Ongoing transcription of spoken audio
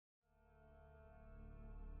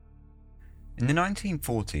In the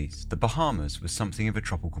 1940s, the Bahamas was something of a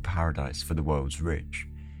tropical paradise for the world's rich.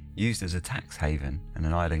 Used as a tax haven and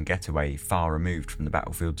an island getaway far removed from the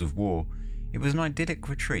battlefields of war, it was an idyllic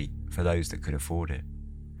retreat for those that could afford it.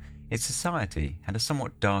 Its society had a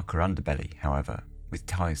somewhat darker underbelly, however, with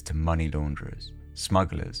ties to money launderers,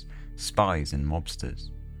 smugglers, spies and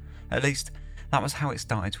mobsters. At least, that was how it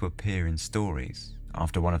started to appear in stories,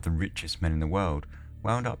 after one of the richest men in the world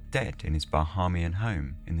wound up dead in his Bahamian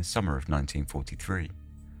home in the summer of 1943.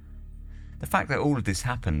 The fact that all of this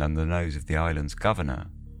happened under the nose of the island's governor,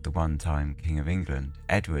 the one-time King of England,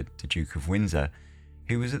 Edward, the Duke of Windsor,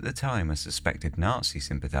 who was at the time a suspected Nazi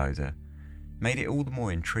sympathiser, made it all the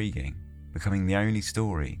more intriguing, becoming the only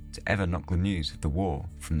story to ever knock the news of the war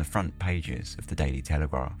from the front pages of the Daily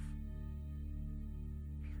Telegraph.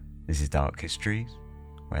 This is Dark Histories,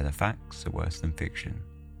 where the facts are worse than fiction.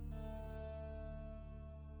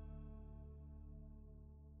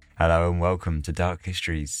 Hello and welcome to Dark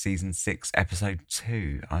Histories Season 6 Episode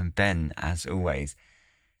 2. I'm Ben, as always.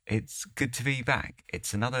 It's good to be back.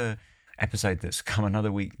 It's another episode that's come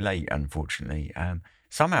another week late, unfortunately.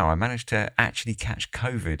 Somehow I managed to actually catch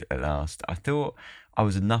COVID at last. I thought I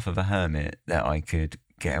was enough of a hermit that I could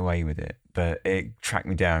get away with it, but it tracked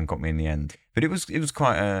me down and got me in the end. But it was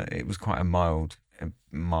quite a mild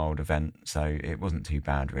event, so it wasn't too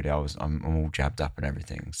bad really. I'm all jabbed up and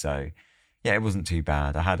everything, so yeah, it wasn't too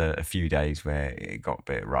bad. I had a few days where it got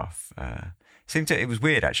a bit rough. It was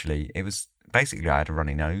weird actually. It was basically I had a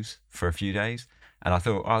runny nose for a few days, and I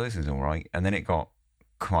thought, oh, this is all right. And then it got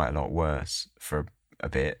quite a lot worse for a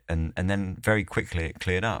bit, and then very quickly it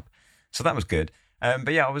cleared up. So that was good.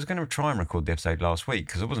 But yeah, I was going to try and record the episode last week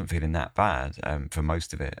because I wasn't feeling that bad for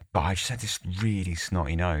most of it. But I just had this really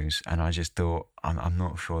snotty nose, and I just thought, I'm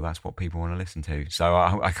not sure that's what people want to listen to. So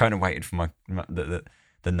I kind of waited for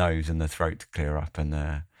the nose and the throat to clear up, and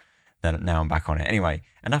then now I'm back on it. Anyway,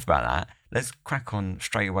 enough about that. Let's crack on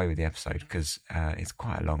straight away with the episode because it's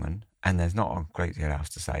quite a long one and there's not a great deal else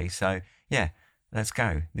to say. So yeah, let's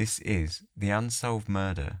go. This is The Unsolved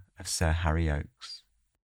Murder of Sir Harry Oakes.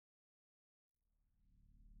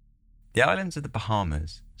 The islands of the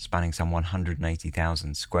Bahamas, spanning some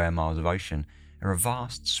 180,000 square miles of ocean, are a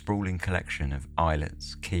vast, sprawling collection of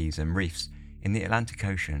islets, keys and reefs in the Atlantic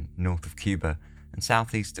Ocean north of Cuba and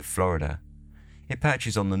southeast of Florida. It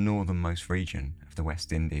perches on the northernmost region of the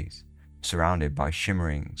West Indies. Surrounded by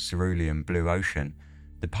shimmering cerulean blue ocean,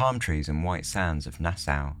 the palm trees and white sands of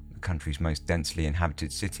Nassau, the country's most densely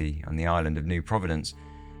inhabited city on the island of New Providence,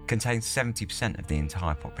 contains 70% of the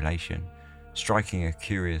entire population, striking a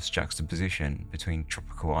curious juxtaposition between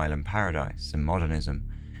tropical island paradise and modernism,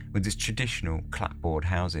 with its traditional clapboard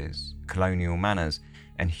houses, colonial manners,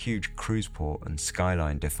 and huge cruise port and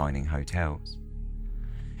skyline-defining hotels.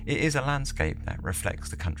 It is a landscape that reflects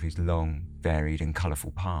the country's long, varied and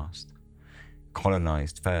colourful past.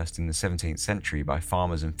 Colonised first in the 17th century by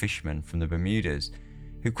farmers and fishermen from the Bermudas,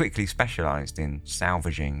 who quickly specialised in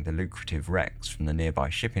salvaging the lucrative wrecks from the nearby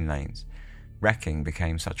shipping lanes, wrecking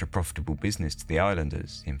became such a profitable business to the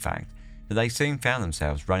islanders, in fact, that they soon found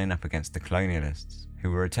themselves running up against the colonialists, who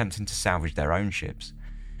were attempting to salvage their own ships,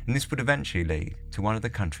 and this would eventually lead to one of the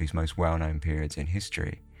country's most well-known periods in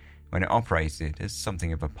history, when it operated as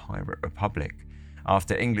something of a pirate republic,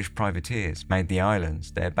 after English privateers made the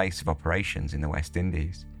islands their base of operations in the West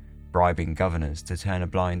Indies, bribing governors to turn a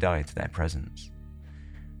blind eye to their presence.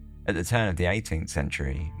 At the turn of the 18th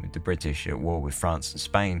century, with the British at war with France and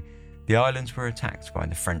Spain, the islands were attacked by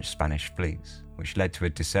the French-Spanish fleets, which led to a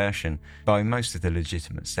desertion by most of the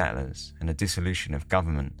legitimate settlers and a dissolution of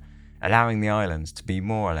government, allowing the islands to be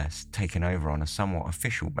more or less taken over on a somewhat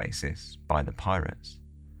official basis by the pirates.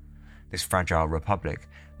 This fragile republic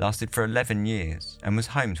lasted for 11 years and was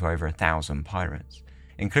home to over 1,000 pirates,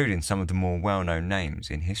 including some of the more well-known names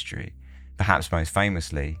in history, perhaps most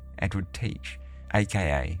famously Edward Teach,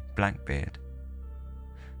 aka Blackbeard.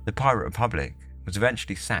 The Pirate Republic was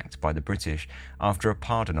eventually sacked by the British after a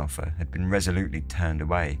pardon offer had been resolutely turned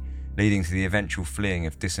away, leading to the eventual fleeing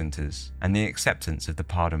of dissenters and the acceptance of the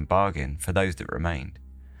pardon bargain for those that remained.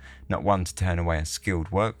 Not one to turn away a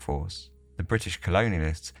skilled workforce, the British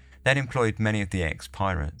colonialists then employed many of the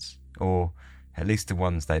ex-pirates, or at least the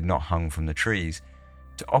ones they'd not hung from the trees,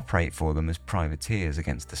 to operate for them as privateers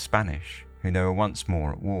against the Spanish, who they were once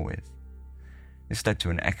more at war with. This led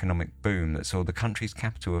to an economic boom that saw the country's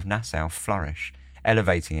capital of Nassau flourish,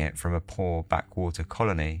 elevating it from a poor backwater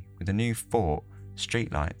colony with a new fort,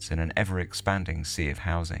 streetlights and an ever-expanding sea of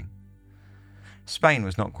housing. Spain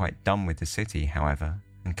was not quite done with the city, however,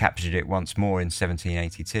 and captured it once more in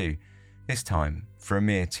 1782, this time for a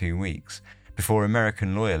mere 2 weeks, before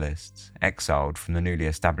American loyalists, exiled from the newly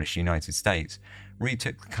established United States,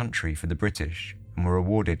 retook the country for the British and were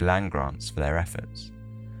awarded land grants for their efforts.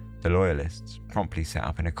 The loyalists promptly set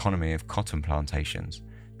up an economy of cotton plantations,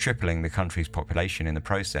 tripling the country's population in the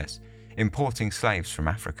process, importing slaves from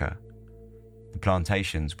Africa. The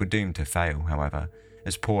plantations were doomed to fail, however,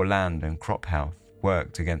 as poor land and crop health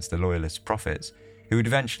worked against the loyalists' profits, who would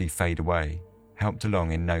eventually fade away, helped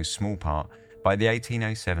along in no small part by the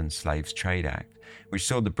 1807 Slaves Trade Act, which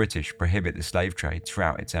saw the British prohibit the slave trade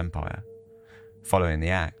throughout its empire. Following the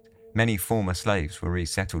act, many former slaves were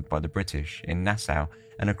resettled by the British in Nassau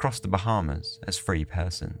and across the Bahamas as free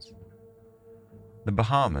persons. The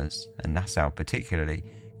Bahamas, and Nassau particularly,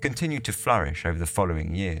 continued to flourish over the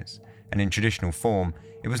following years, and in traditional form,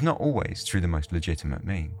 it was not always through the most legitimate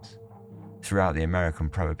means. Throughout the American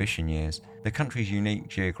Prohibition years, the country's unique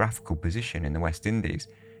geographical position in the West Indies,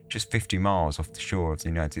 just 50 miles off the shore of the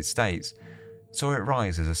United States, saw it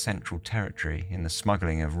rise as a central territory in the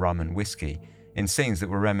smuggling of rum and whiskey in scenes that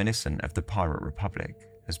were reminiscent of the Pirate Republic,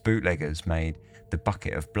 as bootleggers made the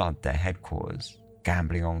Bucket of Blood their headquarters,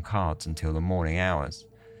 gambling on cards until the morning hours.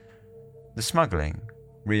 The smuggling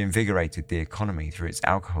reinvigorated the economy through its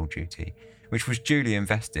alcohol duty, which was duly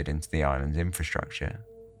invested into the island's infrastructure.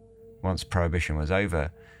 Once Prohibition was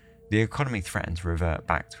over, the economy threatened to revert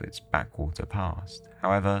back to its backwater past.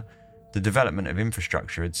 However, the development of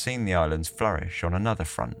infrastructure had seen the islands flourish on another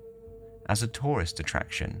front, as a tourist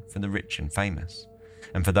attraction for the rich and famous,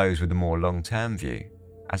 and for those with a more long-term view,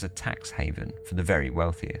 as a tax haven for the very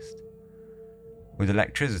wealthiest. With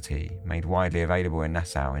electricity made widely available in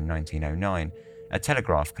Nassau in 1909, a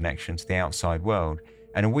telegraph connection to the outside world,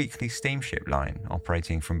 and a weekly steamship line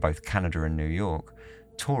operating from both Canada and New York,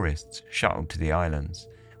 tourists shuttled to the islands,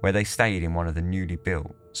 where they stayed in one of the newly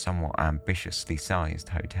built, somewhat ambitiously sized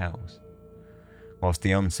hotels. Whilst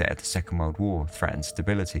the onset of the Second World War threatened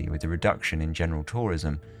stability with a reduction in general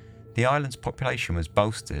tourism, the island's population was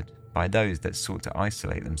bolstered by those that sought to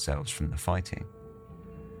isolate themselves from the fighting.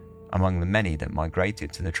 Among the many that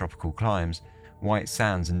migrated to the tropical climes, white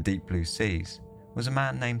sands and deep blue seas, was a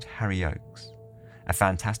man named Harry Oakes, a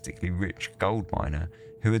fantastically rich gold miner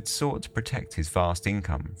who had sought to protect his vast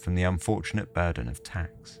income from the unfortunate burden of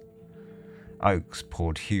tax. Oakes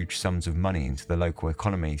poured huge sums of money into the local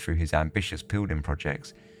economy through his ambitious building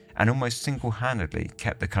projects and almost single-handedly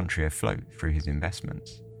kept the country afloat through his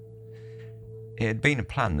investments. It had been a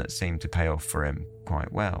plan that seemed to pay off for him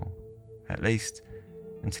quite well, at least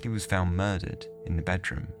until he was found murdered in the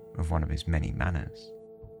bedroom of one of his many manors.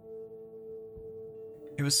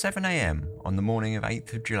 It was 7 a.m. on the morning of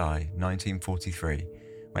 8th of July 1943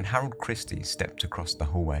 when Harold Christie stepped across the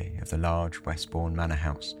hallway of the large Westbourne Manor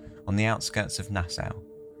House on the outskirts of Nassau.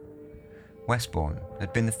 Westbourne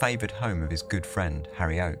had been the favoured home of his good friend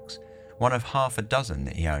Harry Oakes, one of half a dozen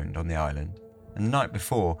that he owned on the island, and the night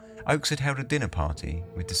before, Oakes had held a dinner party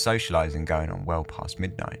with the socialising going on well past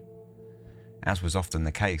midnight. As was often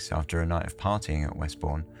the case after a night of partying at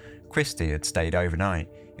Westbourne, Christie had stayed overnight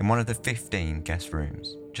in one of the 15 guest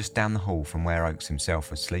rooms, just down the hall from where Oakes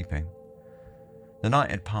himself was sleeping. The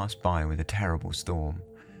night had passed by with a terrible storm.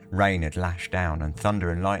 Rain had lashed down and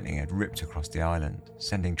thunder and lightning had ripped across the island,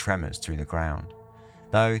 sending tremors through the ground.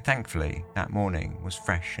 Though, thankfully, that morning was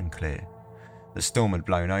fresh and clear. The storm had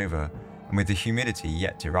blown over, and with the humidity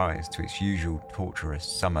yet to rise to its usual torturous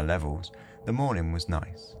summer levels, the morning was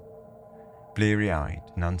nice. Bleary-eyed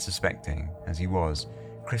and unsuspecting as he was,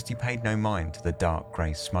 Christie paid no mind to the dark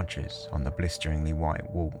grey smudges on the blisteringly white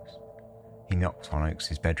walls. He knocked on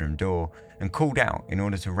Oakes' bedroom door and called out in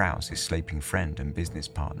order to rouse his sleeping friend and business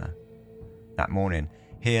partner. That morning,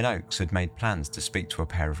 he and Oakes had made plans to speak to a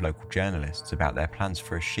pair of local journalists about their plans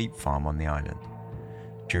for a sheep farm on the island.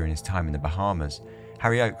 During his time in the Bahamas,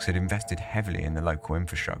 Harry Oakes had invested heavily in the local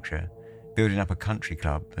infrastructure, building up a country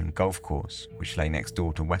club and golf course which lay next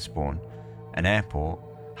door to Westbourne, an airport,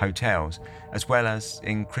 hotels, as well as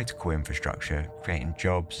in critical infrastructure, creating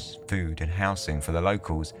jobs, food and housing for the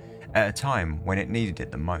locals at a time when it needed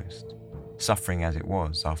it the most, suffering as it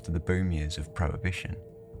was after the boom years of Prohibition.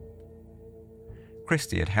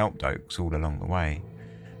 Christie had helped Oakes all along the way.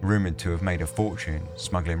 Rumoured to have made a fortune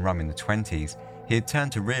smuggling rum in the 20s, he had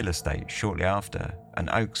turned to real estate shortly after, and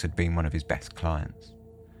Oakes had been one of his best clients.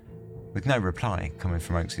 With no reply coming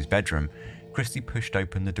from Oakes' bedroom, Christie pushed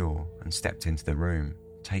open the door and stepped into the room,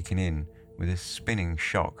 taking in, with a spinning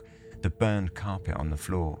shock, the burned carpet on the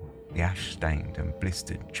floor, the ash-stained and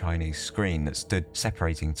blistered Chinese screen that stood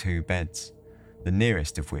separating two beds, the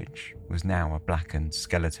nearest of which was now a blackened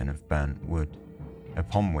skeleton of burnt wood,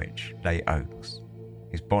 upon which lay Oakes,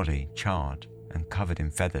 his body charred and covered in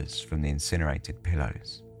feathers from the incinerated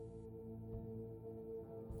pillows.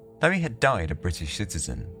 Though he had died a British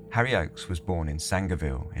citizen, Harry Oakes was born in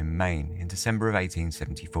Sangerville in Maine in December of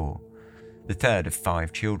 1874. The third of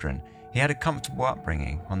 5 children, he had a comfortable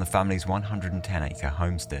upbringing on the family's 110-acre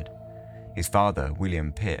homestead. His father,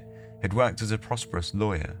 William Pitt, had worked as a prosperous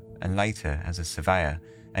lawyer and later as a surveyor,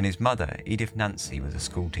 and his mother, Edith Nancy, was a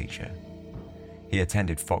schoolteacher. He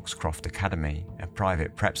attended Foxcroft Academy, a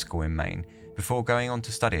private prep school in Maine, before going on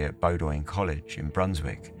to study at Bowdoin College in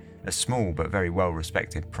Brunswick, a small but very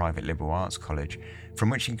well-respected private liberal arts college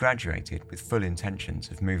from which he graduated with full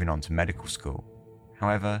intentions of moving on to medical school.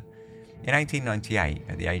 However, in 1898,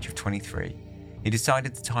 at the age of 23, he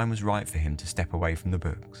decided the time was right for him to step away from the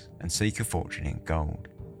books and seek a fortune in gold.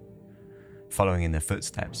 Following in the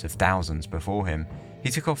footsteps of thousands before him,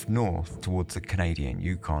 he took off north towards the Canadian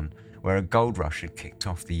Yukon, where a gold rush had kicked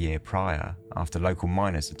off the year prior after local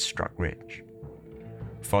miners had struck rich.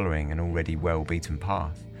 Following an already well-beaten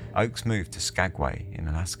path, Oakes moved to Skagway in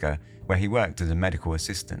Alaska, where he worked as a medical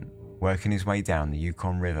assistant, working his way down the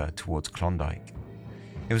Yukon River towards Klondike.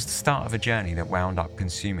 It was the start of a journey that wound up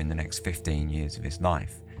consuming the next 15 years of his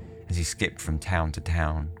life, as he skipped from town to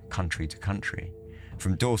town, country to country,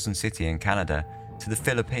 from Dawson City in Canada to the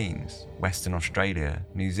Philippines, Western Australia,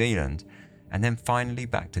 New Zealand, and then finally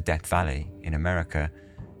back to Death Valley in America,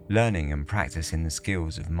 learning and practicing the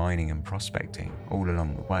skills of mining and prospecting all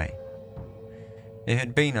along the way. It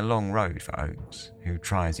had been a long road for Oakes, who,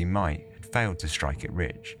 try as he might, had failed to strike it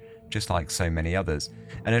rich, just like so many others,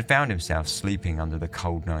 and had found himself sleeping under the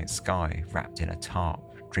cold night sky, wrapped in a tarp,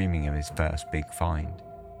 dreaming of his first big find.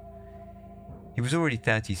 He was already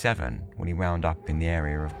 37 when he wound up in the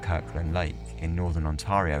area of Kirkland Lake in northern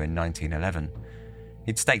Ontario in 1911.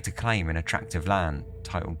 He'd staked a claim in a tract of land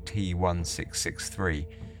titled T1663,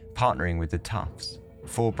 partnering with the Tufts,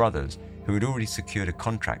 4 brothers who had already secured a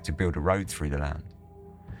contract to build a road through the land.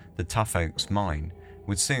 The Tough Oaks mine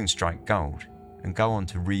would soon strike gold and go on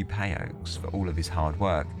to repay Oakes for all of his hard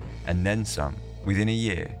work, and then some. Within a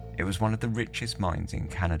year, it was one of the richest mines in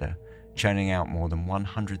Canada, churning out more than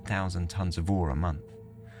 100,000 tonnes of ore a month.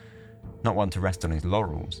 Not one to rest on his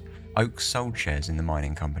laurels, Oakes sold shares in the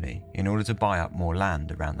mining company in order to buy up more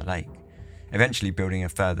land around the lake, eventually building a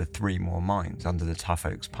further 3 more mines under the Tough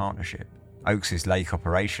Oaks partnership. Oakes' lake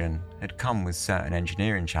operation had come with certain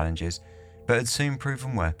engineering challenges, but had soon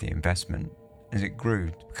proven worth the investment, as it grew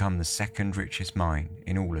to become the 2nd richest mine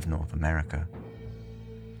in all of North America.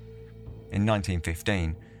 In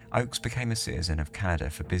 1915, Oakes became a citizen of Canada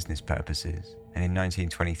for business purposes, and in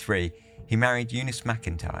 1923 he married Eunice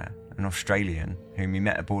McIntyre, an Australian whom he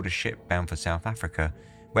met aboard a ship bound for South Africa,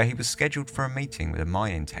 where he was scheduled for a meeting with a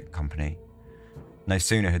mining tech company. No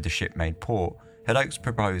sooner had the ship made port had Oakes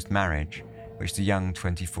proposed marriage, which the young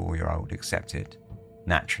 24-year-old accepted.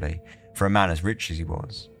 Naturally, for a man as rich as he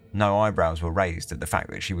was, no eyebrows were raised at the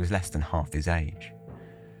fact that she was less than half his age.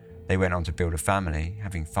 They went on to build a family,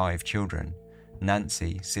 having 5 children,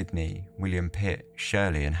 Nancy, Sydney, William Pitt,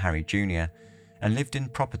 Shirley and Harry Jr., and lived in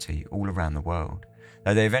property all around the world,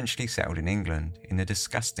 though they eventually settled in England in the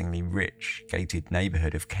disgustingly rich, gated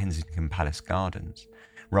neighbourhood of Kensington Palace Gardens,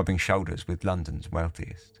 rubbing shoulders with London's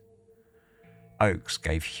wealthiest. Oakes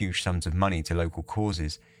gave huge sums of money to local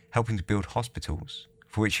causes, helping to build hospitals,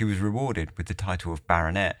 for which he was rewarded with the title of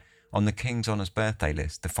baronet on the King's Honours Birthday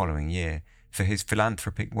list the following year for his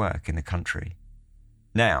philanthropic work in the country.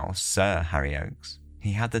 Now Sir Harry Oakes,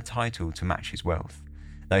 he had the title to match his wealth,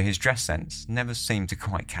 though his dress sense never seemed to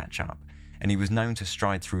quite catch up, and he was known to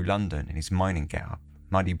stride through London in his mining get-up,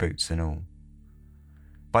 muddy boots and all.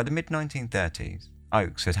 By the mid-1930s,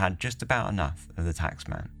 Oakes had had just about enough of the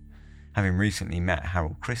taxman. Having recently met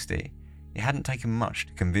Harold Christie, it hadn't taken much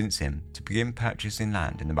to convince him to begin purchasing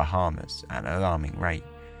land in the Bahamas at an alarming rate,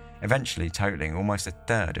 eventually totaling almost a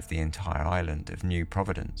third of the entire island of New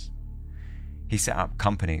Providence. He set up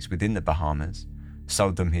companies within the Bahamas,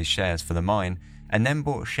 sold them his shares for the mine, and then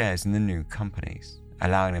bought shares in the new companies,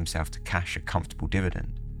 allowing himself to cash a comfortable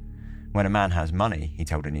dividend. When a man has money, he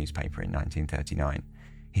told a newspaper in 1939,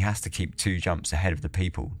 he has to keep 2 jumps ahead of the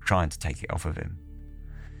people trying to take it off of him.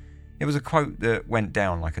 It was a quote that went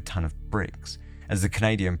down like a ton of bricks, as the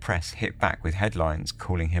Canadian press hit back with headlines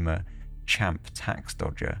calling him a champ tax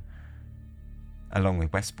dodger. Along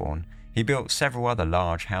with Westbourne, he built several other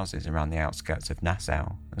large houses around the outskirts of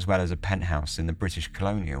Nassau, as well as a penthouse in the British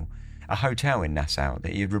Colonial, a hotel in Nassau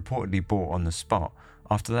that he had reportedly bought on the spot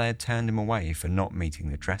after they had turned him away for not meeting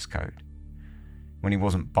the dress code. When he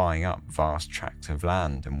wasn't buying up vast tracts of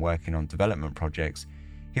land and working on development projects,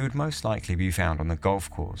 he would most likely be found on the golf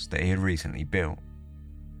course that he had recently built.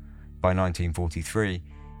 By 1943,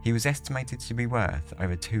 he was estimated to be worth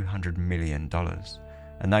over $200 million,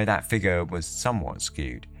 and though that figure was somewhat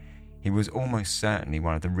skewed, He was almost certainly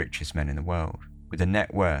one of the richest men in the world, with a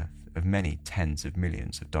net worth of many tens of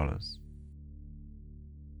millions of dollars.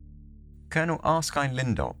 Colonel Arskine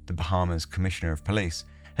Lindop, the Bahamas Commissioner of Police,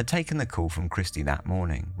 had taken the call from Christie that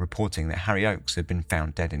morning, reporting that Harry Oakes had been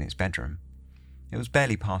found dead in his bedroom. It was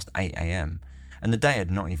barely past 8 a.m, and the day had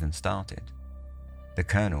not even started. The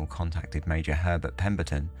Colonel contacted Major Herbert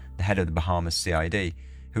Pemberton, the head of the Bahamas CID,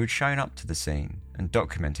 who had shown up to the scene and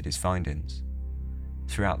documented his findings.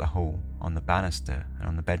 Throughout the hall, on the banister and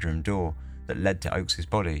on the bedroom door that led to Oakes'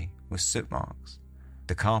 body were soot marks.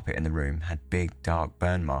 The carpet in the room had big, dark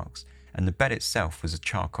burn marks, and the bed itself was a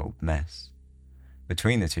charcoal mess.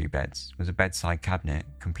 Between the two beds was a bedside cabinet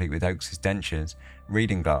complete with Oakes' dentures,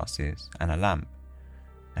 reading glasses and a lamp.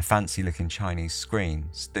 A fancy-looking Chinese screen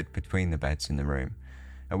stood between the beds in the room.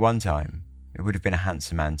 At one time, it would have been a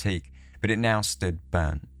handsome antique, but it now stood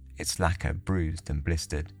burnt, its lacquer bruised and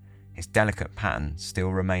blistered, its delicate pattern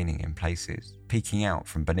still remaining in places, peeking out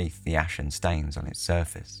from beneath the ashen stains on its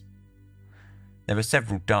surface. There were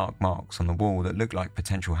several dark marks on the wall that looked like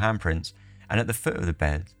potential handprints, and at the foot of the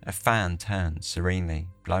bed, a fan turned serenely,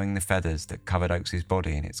 blowing the feathers that covered Oakes'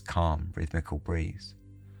 body in its calm, rhythmical breeze.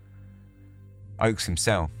 Oakes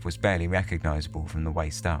himself was barely recognisable from the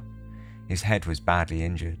waist up. His head was badly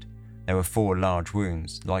injured. There were 4 large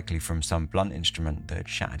wounds, likely from some blunt instrument that had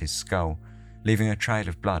shattered his skull, leaving a trail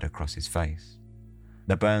of blood across his face.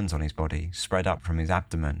 The burns on his body spread up from his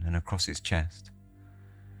abdomen and across his chest.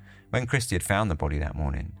 When Christie had found the body that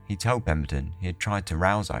morning, he told Pemberton he had tried to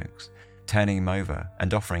rouse Oakes, turning him over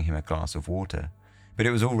and offering him a glass of water, but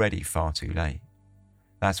it was already far too late.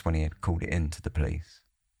 That's when he had called it in to the police.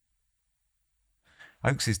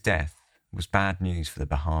 Oakes' death was bad news for the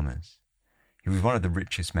Bahamas. He was one of the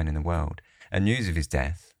richest men in the world, and news of his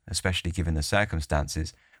death, especially given the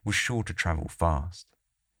circumstances, was sure to travel fast.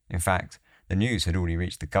 In fact, the news had already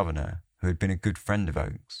reached the governor, who had been a good friend of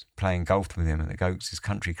Oakes, playing golf with him at the Oakes'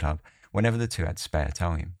 country club whenever the two had spare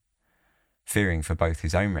time. Fearing for both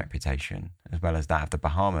his own reputation as well as that of the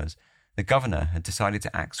Bahamas, the governor had decided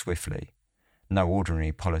to act swiftly. No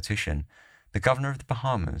ordinary politician, the governor of the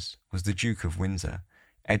Bahamas was the Duke of Windsor,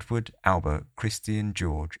 Edward Albert Christian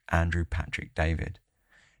George Andrew Patrick David,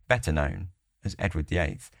 better known as Edward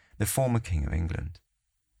VIII, the former King of England.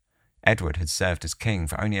 Edward had served as king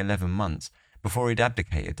for only 11 months before he'd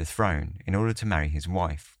abdicated the throne in order to marry his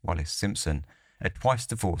wife, Wallis Simpson, a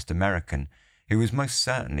twice-divorced American who was most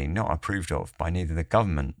certainly not approved of by neither the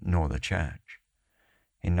government nor the church.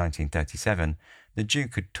 In 1937, the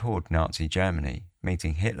Duke had toured Nazi Germany,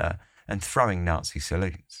 meeting Hitler and throwing Nazi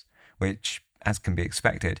salutes, which, as can be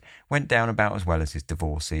expected, went down about as well as his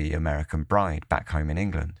divorcee American bride back home in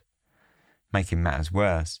England. Making matters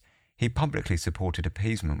worse, he publicly supported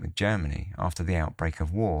appeasement with Germany after the outbreak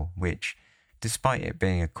of war, which, despite it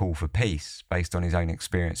being a call for peace based on his own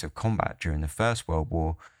experience of combat during the First World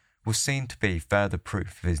War, was seen to be further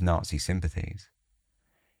proof of his Nazi sympathies.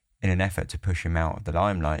 In an effort to push him out of the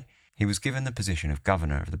limelight, he was given the position of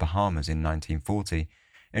governor of the Bahamas in 1940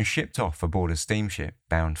 and shipped off aboard a steamship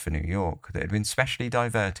bound for New York that had been specially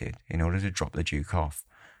diverted in order to drop the Duke off,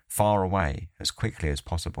 far away as quickly as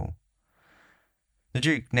possible. The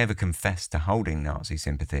Duke never confessed to holding Nazi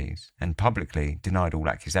sympathies and publicly denied all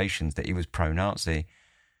accusations that he was pro-Nazi,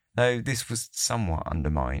 though this was somewhat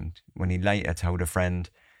undermined when he later told a friend,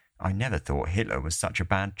 "I never thought Hitler was such a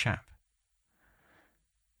bad chap."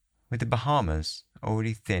 With the Bahamas'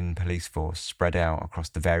 already thin police force spread out across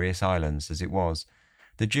the various islands as it was,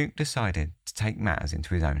 the Duke decided to take matters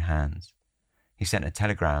into his own hands. He sent a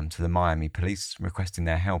telegram to the Miami police requesting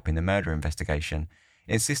their help in the murder investigation,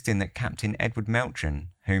 insisting that Captain Edward Melchon,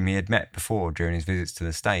 whom he had met before during his visits to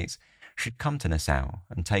the States, should come to Nassau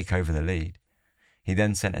and take over the lead. He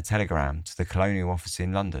then sent a telegram to the Colonial Office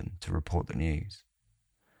in London to report the news.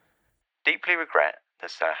 "Deeply regret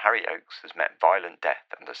that Sir Harry Oakes has met violent death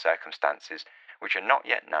under circumstances which are not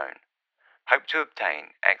yet known. Hope to obtain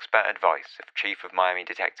expert advice of Chief of Miami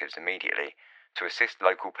Detectives immediately to assist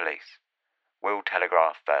local police. Will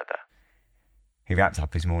telegraph further." He wrapped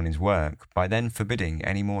up his morning's work by then forbidding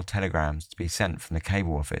any more telegrams to be sent from the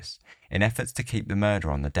cable office in efforts to keep the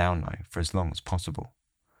murder on the down low for as long as possible.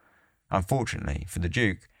 Unfortunately for the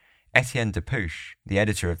Duke, Etienne Depouche, the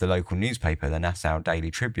editor of the local newspaper, the Nassau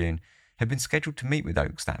Daily Tribune, had been scheduled to meet with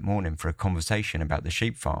Oakes that morning for a conversation about the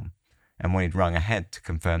sheep farm, and when he'd rung ahead to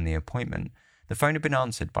confirm the appointment, the phone had been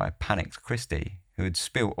answered by a panicked Christie, who had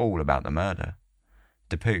spilled all about the murder.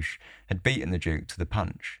 Depouche had beaten the Duke to the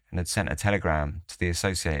punch and had sent a telegram to the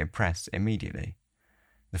Associated Press immediately.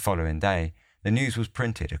 The following day, the news was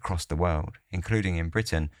printed across the world, including in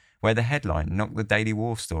Britain, where the headline knocked the Daily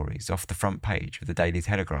War stories off the front page of the Daily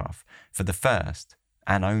Telegraph for the first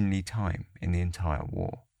and only time in the entire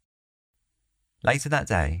war. Later that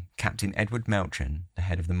day, Captain Edward Melchin, the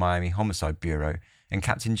head of the Miami Homicide Bureau, and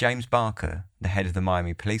Captain James Barker, the head of the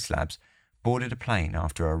Miami Police Labs, boarded a plane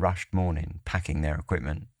after a rushed morning packing their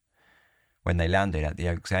equipment. When they landed at the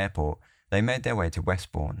Oaks Airport, they made their way to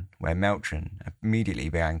Westbourne, where Melchin immediately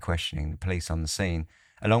began questioning the police on the scene,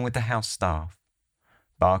 along with the house staff.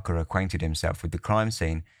 Barker acquainted himself with the crime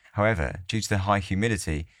scene, however, due to the high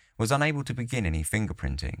humidity, was unable to begin any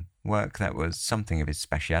fingerprinting, work that was something of his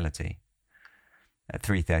speciality. At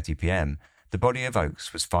 3:30 p.m, the body of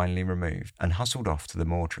Oakes was finally removed and hustled off to the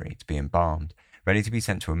mortuary to be embalmed, ready to be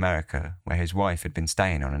sent to America, where his wife had been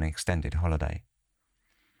staying on an extended holiday.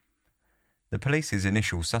 The police's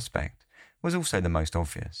initial suspect was also the most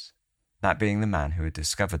obvious, that being the man who had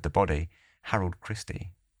discovered the body, Harold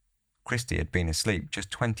Christie. Christie had been asleep just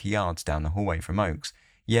 20 yards down the hallway from Oakes,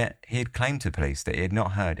 yet he had claimed to police that he had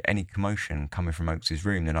not heard any commotion coming from Oakes's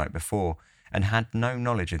room the night before and had no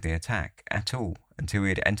knowledge of the attack at all until he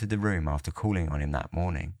had entered the room after calling on him that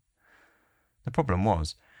morning. The problem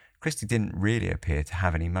was, Christie didn't really appear to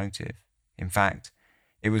have any motive. In fact,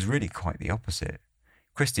 it was really quite the opposite.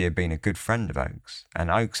 Christie had been a good friend of Oakes,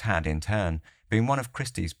 and Oakes had, in turn, been one of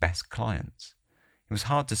Christie's best clients. It was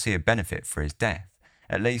hard to see a benefit for his death,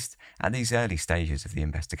 at least at these early stages of the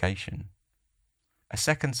investigation. A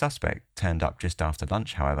second suspect turned up just after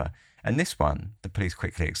lunch, however, and this one, the police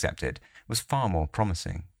quickly accepted, was far more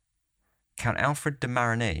promising. Count Alfred de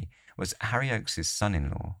Marigny was Harry Oakes'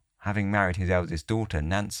 son-in-law, having married his eldest daughter,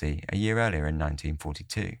 Nancy, a year earlier in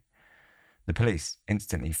 1942. The police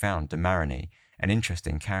instantly found de Marigny an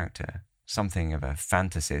interesting character, something of a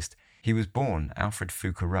fantasist. He was born Alfred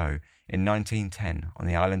Foucault in 1910 on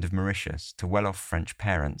the island of Mauritius to well-off French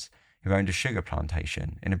parents who owned a sugar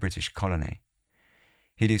plantation in a British colony.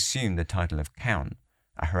 He'd assumed the title of Count,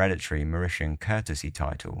 a hereditary Mauritian courtesy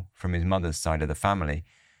title from his mother's side of the family,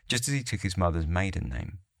 just as he took his mother's maiden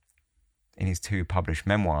name. In his 2 published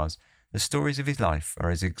memoirs, the stories of his life are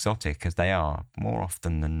as exotic as they are, more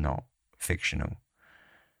often than not, fictional.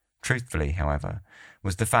 Truthfully, however,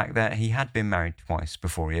 was the fact that he had been married twice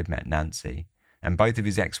before he had met Nancy, and both of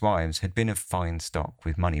his ex-wives had been of fine stock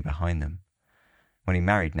with money behind them. When he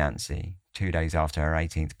married Nancy, 2 days after her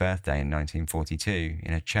 18th birthday in 1942,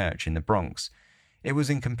 in a church in the Bronx, it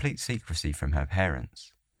was in complete secrecy from her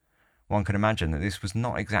parents. One can imagine that this was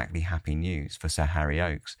not exactly happy news for Sir Harry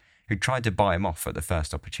Oakes, who tried to buy him off at the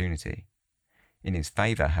first opportunity. In his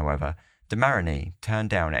favour, however, de Marigny turned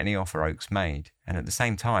down any offer Oakes made, and at the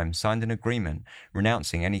same time signed an agreement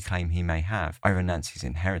renouncing any claim he may have over Nancy's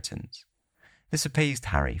inheritance. This appeased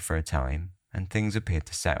Harry for a time, and things appeared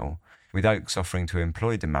to settle, with Oakes offering to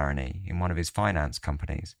employ de Marigny in one of his finance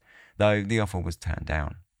companies, though the offer was turned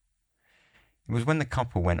down. It was when the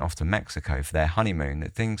couple went off to Mexico for their honeymoon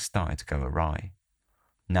that things started to go awry.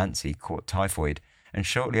 Nancy caught typhoid and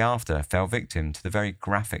shortly after fell victim to the very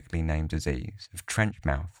graphically named disease of trench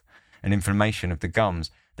mouth, an inflammation of the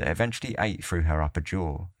gums that eventually ate through her upper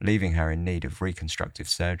jaw, leaving her in need of reconstructive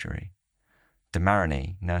surgery. De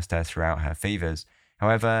Marigny nursed her throughout her fevers.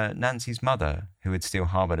 However, Nancy's mother, who had still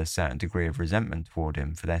harboured a certain degree of resentment toward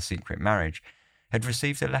him for their secret marriage, had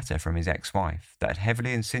received a letter from his ex-wife that had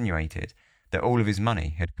heavily insinuated that all of his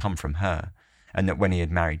money had come from her, and that when he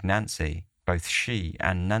had married Nancy, both she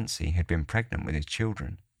and Nancy had been pregnant with his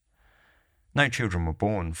children. No children were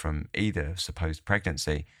born from either supposed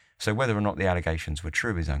pregnancy, so whether or not the allegations were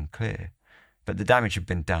true is unclear. But the damage had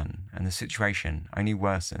been done, and the situation only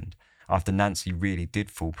worsened after Nancy really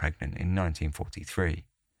did fall pregnant in 1943.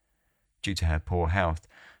 Due to her poor health,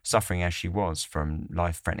 suffering as she was from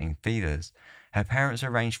life-threatening fevers, her parents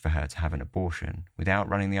arranged for her to have an abortion without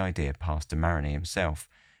running the idea past de Marigny himself,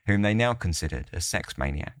 whom they now considered a sex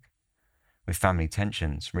maniac. With family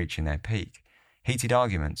tensions reaching their peak, heated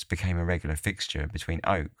arguments became a regular fixture between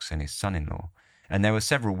Oakes and his son-in-law, and there were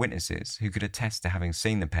several witnesses who could attest to having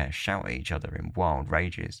seen the pair shout at each other in wild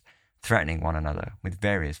rages, threatening one another with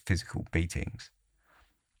various physical beatings.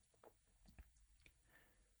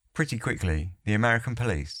 Pretty quickly, the American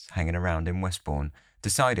police, hanging around in Westbourne,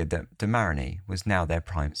 decided that de Marigny was now their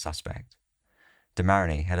prime suspect. De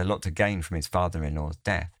Marigny had a lot to gain from his father-in-law's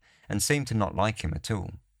death, and seemed to not like him at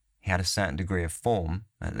all. He had a certain degree of form,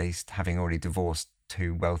 at least having already divorced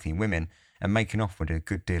 2 wealthy women and making off with a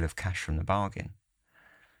good deal of cash from the bargain.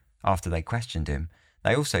 After they questioned him,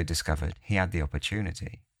 they also discovered he had the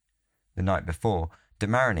opportunity. The night before, de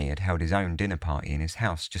Marigny had held his own dinner party in his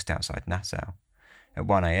house just outside Nassau. At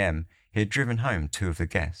 1 a.m, he had driven home 2 of the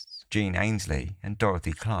guests, Jean Ainsley and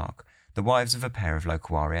Dorothy Clark, the wives of a pair of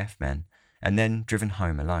local RAF men, and then driven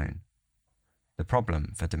home alone. The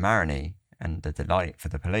problem for de Marigny, and the delight for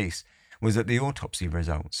the police, was that the autopsy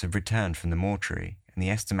results had returned from the mortuary, and the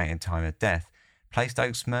estimated time of death placed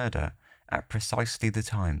Oakes' murder at precisely the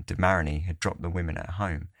time de Marigny had dropped the women at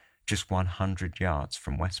home, just 100 yards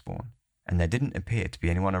from Westbourne, and there didn't appear to be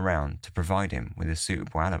anyone around to provide him with a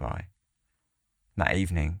suitable alibi. That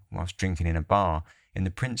evening, whilst drinking in a bar in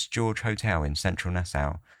the Prince George Hotel in central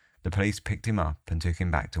Nassau, the police picked him up and took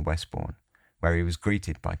him back to Westbourne, where he was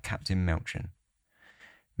greeted by Captain Melchon.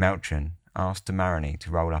 Melchon asked de Marigny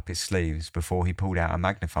to roll up his sleeves before he pulled out a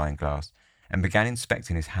magnifying glass and began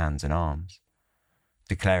inspecting his hands and arms.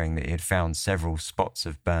 Declaring that he had found several spots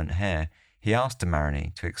of burnt hair, he asked de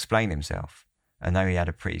Marigny to explain himself, and though he had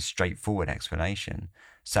a pretty straightforward explanation,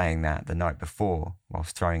 saying that the night before,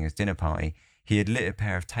 whilst throwing his dinner party, he had lit a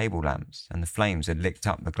pair of table lamps and the flames had licked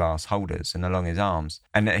up the glass holders and along his arms,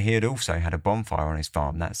 and that he had also had a bonfire on his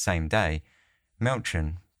farm that same day,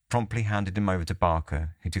 Melchon promptly handed him over to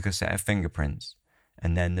Barker, who took a set of fingerprints,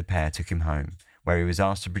 and then the pair took him home, where he was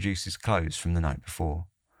asked to produce his clothes from the night before.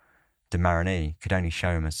 De Marigny could only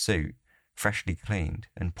show him a suit, freshly cleaned,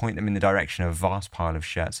 and point them in the direction of a vast pile of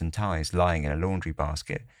shirts and ties lying in a laundry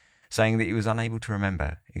basket, saying that he was unable to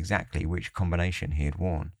remember exactly which combination he had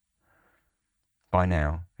worn. By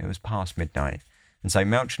now, it was past midnight, and so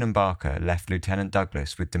Melchon and Barker left Lieutenant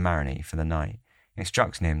Douglas with de Marigny for the night,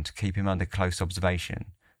 instructing him to keep him under close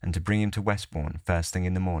observation and to bring him to Westbourne first thing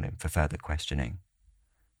in the morning for further questioning.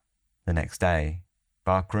 The next day,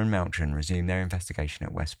 Barker and Melchon resumed their investigation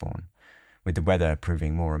at Westbourne. With the weather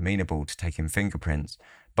proving more amenable to taking fingerprints,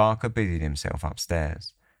 Barker busied himself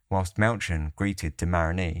upstairs, whilst Melchon greeted de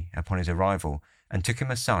Marigny upon his arrival and took him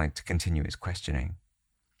aside to continue his questioning.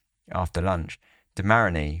 After lunch, de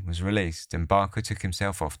Marigny was released and Barker took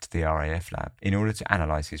himself off to the RAF lab in order to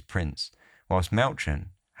analyse his prints, whilst Melchon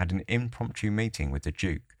had an impromptu meeting with the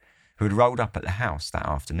Duke, who had rolled up at the house that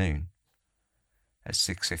afternoon. At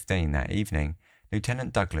 6:15 that evening,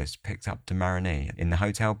 Lieutenant Douglas picked up de Marigny in the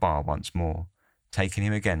hotel bar once more, taking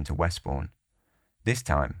him again to Westbourne. This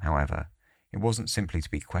time, however, it wasn't simply to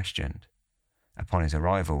be questioned. Upon his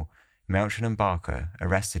arrival, Melchon and Barker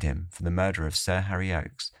arrested him for the murder of Sir Harry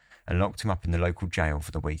Oakes and locked him up in the local jail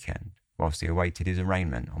for the weekend, whilst he awaited his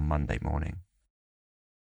arraignment on Monday morning.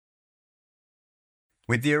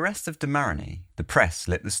 With the arrest of de Marigny, the press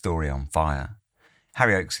lit the story on fire.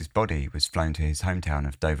 Harry Oakes' body was flown to his hometown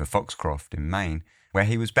of Dover-Foxcroft in Maine, where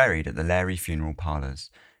he was buried at the Larey Funeral Parlours.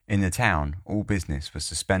 In the town, all business was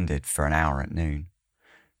suspended for an hour at noon.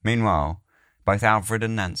 Meanwhile, both Alfred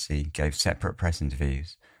and Nancy gave separate press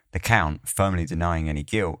interviews, the Count firmly denying any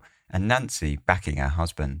guilt and Nancy backing her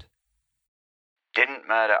husband. Didn't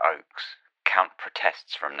murder Oakes. Count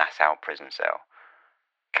protests from Nassau prison cell.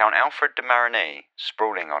 Count Alfred de Marigny,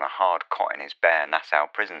 sprawling on a hard cot in his bare Nassau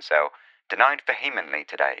prison cell, denied vehemently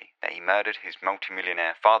today that he murdered his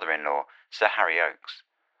multimillionaire father-in-law, Sir Harry Oakes.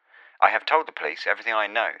 I have told the police everything I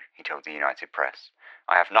know, he told the United Press.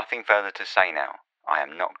 I have nothing further to say now. I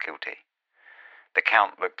am not guilty. The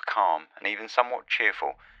Count looked calm and even somewhat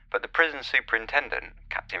cheerful, but the prison superintendent,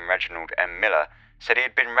 Captain Reginald M. Miller, said he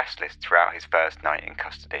had been restless throughout his first night in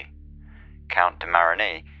custody. Count de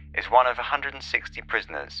Marigny is one of 160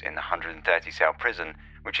 prisoners in the 130-cell prison,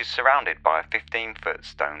 which is surrounded by a 15-foot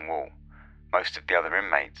stone wall. Most of the other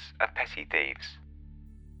inmates are petty thieves.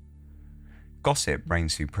 Gossip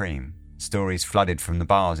reigned supreme. Stories flooded from the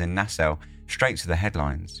bars in Nassau straight to the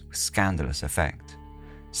headlines with scandalous effect.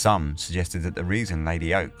 Some suggested that the reason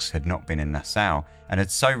Lady Oakes had not been in Nassau and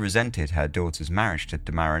had so resented her daughter's marriage to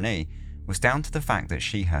de Marigny was down to the fact that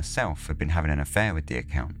she herself had been having an affair with the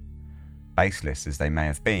account. Baseless as they may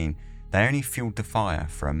have been, they only fueled the fire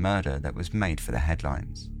for a murder that was made for the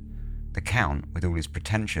headlines. The Count, with all his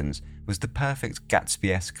pretensions, was the perfect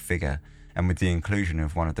Gatsby-esque figure, and with the inclusion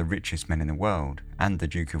of one of the richest men in the world and the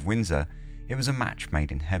Duke of Windsor, it was a match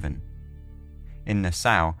made in heaven. In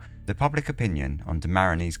Nassau, the public opinion on de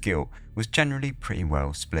Marigny's guilt was generally pretty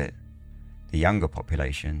well split. The younger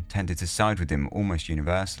population tended to side with him almost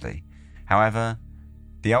universally. However,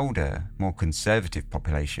 the older, more conservative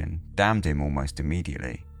population damned him almost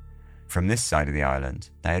immediately. From this side of the island,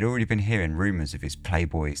 they had already been hearing rumours of his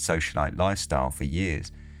playboy socialite lifestyle for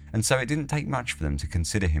years, and so it didn't take much for them to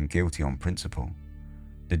consider him guilty on principle.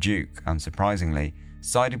 The Duke, unsurprisingly,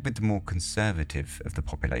 sided with the more conservative of the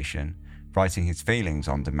population, writing his feelings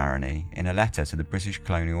on de Marigny in a letter to the British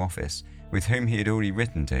Colonial Office, with whom he had already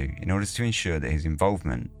written to in order to ensure that his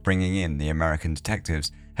involvement, bringing in the American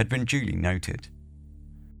detectives, had been duly noted.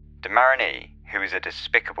 De Marigny, who is a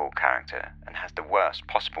despicable character and has the worst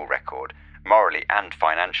possible record, morally and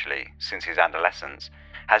financially, since his adolescence,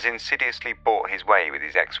 has insidiously bought his way with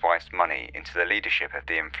his ex-wife's money into the leadership of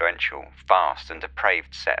the influential, vast and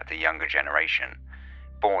depraved set of the younger generation,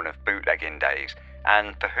 born of bootlegging days,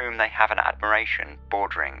 and for whom they have an admiration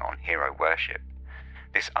bordering on hero worship.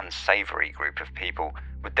 This unsavoury group of people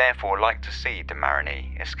would therefore like to see de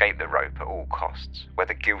Marigny escape the rope at all costs,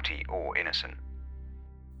 whether guilty or innocent.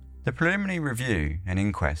 The preliminary review and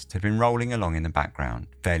inquest had been rolling along in the background,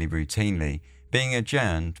 fairly routinely, being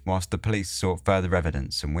adjourned whilst the police sought further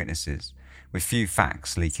evidence and witnesses, with few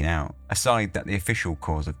facts leaking out, aside that the official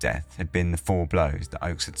cause of death had been the 4 blows that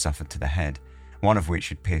Oakes had suffered to the head, one of which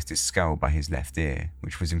had pierced his skull by his left ear,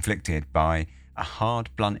 which was inflicted by a hard,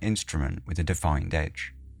 blunt instrument with a defined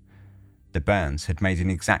edge. The burns had made an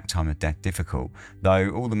exact time of death difficult,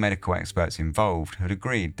 though all the medical experts involved had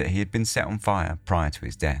agreed that he had been set on fire prior to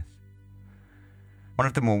his death. One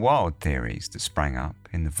of the more wild theories that sprang up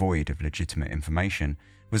in the void of legitimate information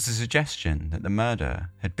was the suggestion that the murder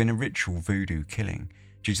had been a ritual voodoo killing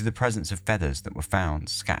due to the presence of feathers that were found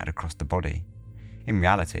scattered across the body. In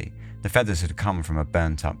reality, the feathers had come from a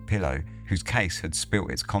burnt-up pillow whose case had spilt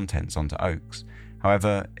its contents onto Oakes.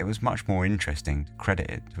 However, it was much more interesting to credit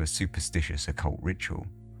it to a superstitious occult ritual.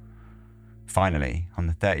 Finally, on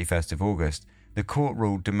the 31st of August, the court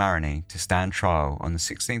ruled de Marigny to stand trial on the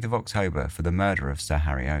 16th of October for the murder of Sir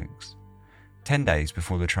Harry Oakes. 10 days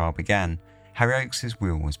before the trial began, Harry Oakes'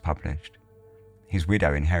 will was published. His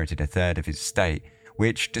widow inherited a third of his estate,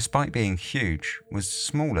 which, despite being huge, was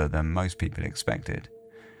smaller than most people expected.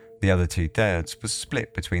 The other 2/3 was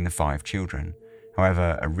split between the 5 children.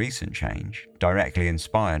 However, a recent change, directly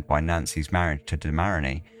inspired by Nancy's marriage to de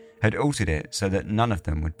Marigny, had altered it so that none of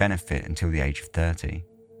them would benefit until the age of 30.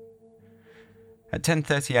 At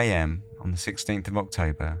 10:30 a.m. on the 16th of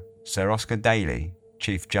October, Sir Oscar Daly,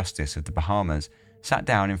 Chief Justice of the Bahamas, sat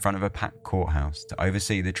down in front of a packed courthouse to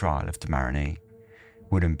oversee the trial of de Marigny.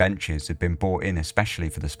 Wooden benches had been brought in especially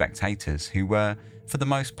for the spectators, who were, for the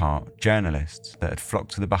most part, journalists that had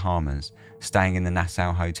flocked to the Bahamas, staying in the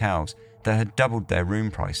Nassau hotels that had doubled their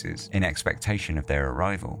room prices in expectation of their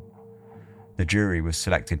arrival. The jury was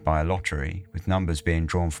selected by a lottery, with numbers being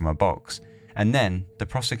drawn from a box, and then the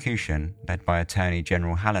prosecution, led by Attorney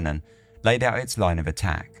General Hallinan, laid out its line of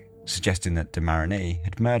attack, suggesting that de Marigny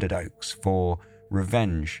had murdered Oakes for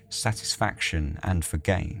revenge, satisfaction, and for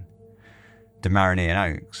gain. De Marigny and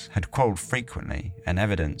Oakes had quarrelled frequently, and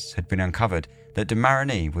evidence had been uncovered that de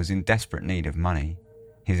Marigny was in desperate need of money.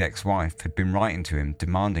 His ex-wife had been writing to him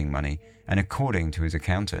demanding money, and according to his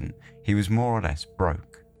accountant, he was more or less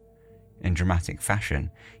broke. In dramatic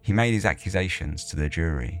fashion, he made his accusations to the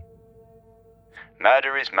jury.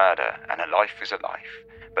 Murder is murder, and a life is a life.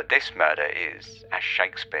 But this murder is, as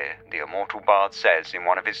Shakespeare, the immortal bard, says in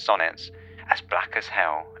one of his sonnets, as black as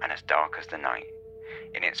hell and as dark as the night.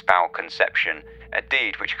 In its foul conception, a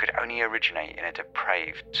deed which could only originate in a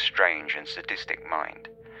depraved, strange and sadistic mind.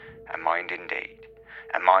 A mind indeed.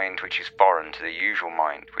 A mind which is foreign to the usual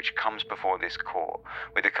mind which comes before this court,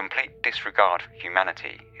 with a complete disregard for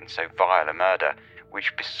humanity in so vile a murder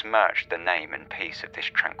which besmirched the name and peace of this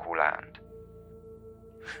tranquil land.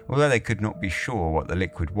 Although they could not be sure what the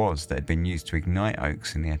liquid was that had been used to ignite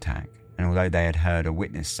Oakes in the attack, and although they had heard a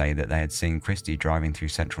witness say that they had seen Christie driving through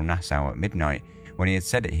central Nassau at midnight when he had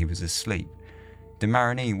said that he was asleep, de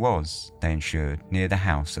Marigny was, they ensured, near the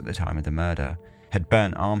house at the time of the murder, had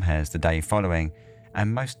burnt arm hairs the day following,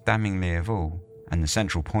 and most damningly of all, and the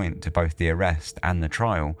central point to both the arrest and the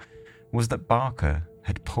trial, was that Barker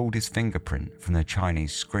had pulled his fingerprint from the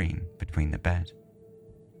Chinese screen between the bed.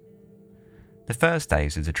 The first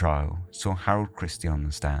days of the trial saw Harold Christie on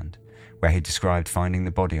the stand, where he described finding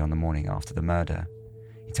the body on the morning after the murder.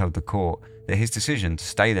 He told the court that his decision to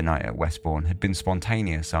stay the night at Westbourne had been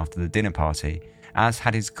spontaneous after the dinner party, as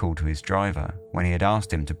had his call to his driver when he had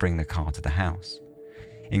asked him to bring the car to the house,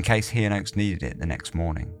 in case he and Oakes needed it the next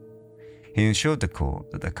morning. He assured the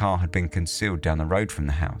court that the car had been concealed down the road from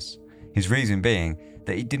the house, his reason being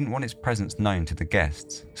that he didn't want its presence known to the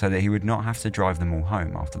guests so that he would not have to drive them all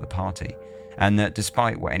home after the party, and that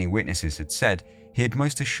despite what any witnesses had said, he had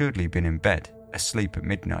most assuredly been in bed, asleep at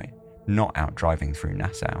midnight, not out driving through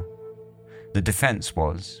Nassau. The defence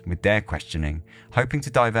was, with their questioning, hoping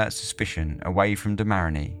to divert suspicion away from de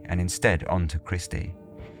Marigny and instead onto Christie.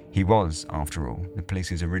 He was, after all, the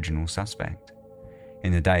police's original suspect.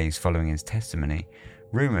 In the days following his testimony,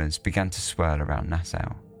 rumours began to swirl around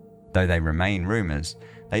Nassau. Though they remain rumours,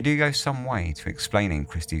 they do go some way to explaining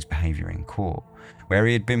Christie's behaviour in court, where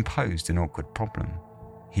he had been posed an awkward problem.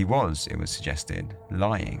 He was, it was suggested,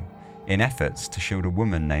 lying, in efforts to shield a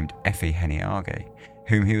woman named Effie Heniage,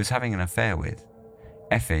 whom he was having an affair with.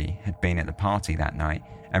 Effie had been at the party that night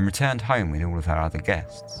and returned home with all of her other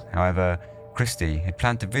guests. However, Christie had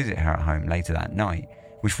planned to visit her at home later that night,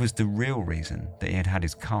 which was the real reason that he had had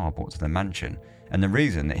his car brought to the mansion, and the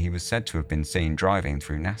reason that he was said to have been seen driving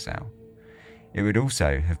through Nassau. It would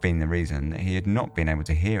also have been the reason that he had not been able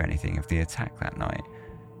to hear anything of the attack that night,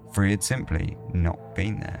 for he had simply not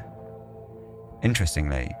been there.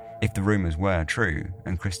 Interestingly, if the rumours were true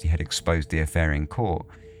and Christie had exposed the affair in court,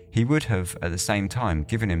 he would have at the same time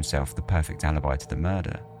given himself the perfect alibi to the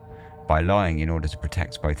murder. By lying in order to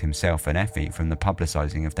protect both himself and Effie from the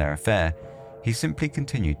publicising of their affair, he simply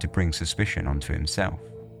continued to bring suspicion onto himself.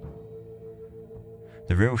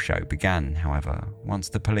 The real show began, however, once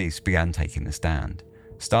the police began taking the stand,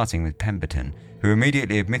 starting with Pemberton, who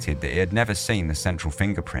immediately admitted that he had never seen the central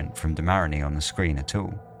fingerprint from de Marigny on the screen at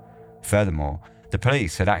all. Furthermore, the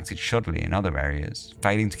police had acted shoddily in other areas,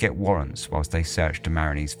 failing to get warrants whilst they searched de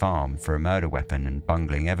Marigny's farm for a murder weapon and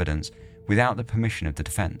bungling evidence without the permission of the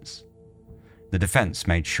defence. The defence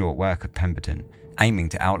made short work of Pemberton, aiming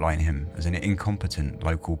to outline him as an incompetent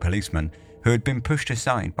local policeman who had been pushed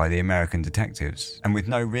aside by the American detectives and with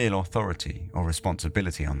no real authority or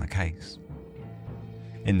responsibility on the case.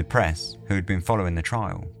 In the press, who had been following the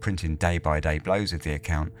trial, printing day-by-day blows of the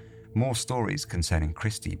account, more stories concerning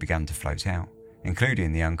Christie began to float out,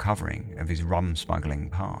 including the uncovering of his rum smuggling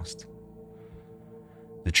past.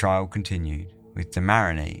 The trial continued, with de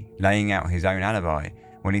Marigny laying out his own alibi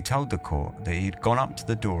when he told the court that he had gone up to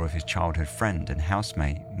the door of his childhood friend and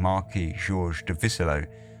housemate, Marquis Georges de Visselot,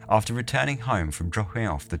 after returning home from dropping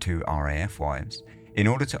off the two RAF wives, in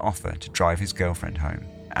order to offer to drive his girlfriend home,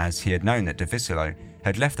 as he had known that de Visselot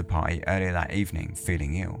had left the party earlier that evening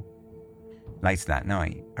feeling ill. Later that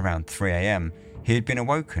night, around 3 a.m, he had been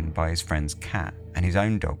awoken by his friend's cat and his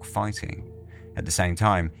own dog fighting. At the same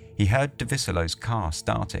time, he heard de Visselot's car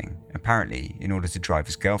starting, apparently in order to drive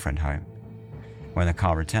his girlfriend home. When the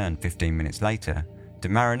car returned 15 minutes later, de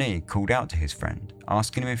Marigny called out to his friend,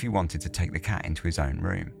 asking him if he wanted to take the cat into his own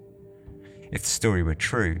room. If the story were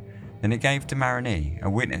true, then it gave de Marigny a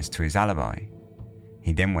witness to his alibi.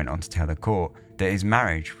 He then went on to tell the court that his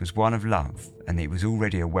marriage was one of love and that he was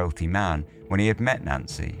already a wealthy man when he had met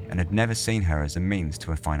Nancy and had never seen her as a means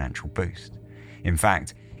to a financial boost. In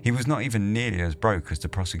fact, he was not even nearly as broke as the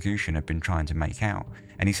prosecution had been trying to make out,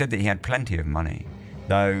 and he said that he had plenty of money,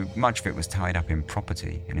 though much of it was tied up in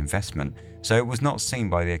property and investment, so it was not seen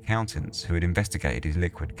by the accountants who had investigated his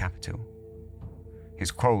liquid capital.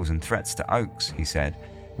 His quarrels and threats to Oakes, he said,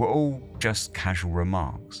 were all just casual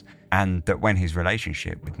remarks, and that when his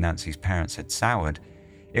relationship with Nancy's parents had soured,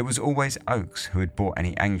 it was always Oakes who had brought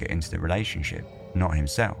any anger into the relationship, not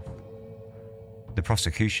himself. The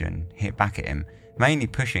prosecution hit back at him, mainly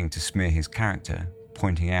pushing to smear his character,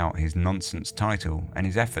 pointing out his nonsense title and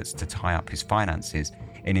his efforts to tie up his finances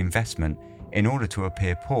in investment in order to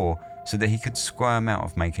appear poor so that he could squirm out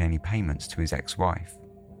of making any payments to his ex-wife.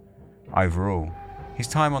 Overall, his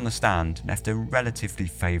time on the stand left a relatively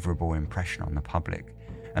favourable impression on the public,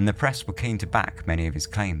 and the press were keen to back many of his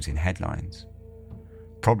claims in headlines.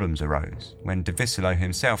 Problems arose when de Visselot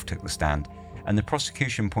himself took the stand, and the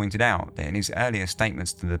prosecution pointed out that in his earlier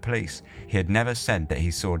statements to the police, he had never said that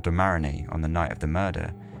he saw de Marigny on the night of the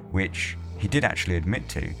murder, which he did actually admit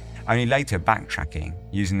to, only later backtracking,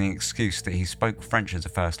 using the excuse that he spoke French as a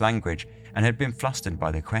first language and had been flustered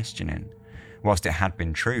by the questioning. Whilst it had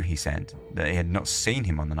been true, he said, that he had not seen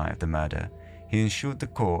him on the night of the murder, he assured the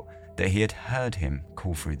court that he had heard him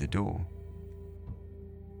call through the door.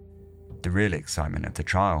 The real excitement of the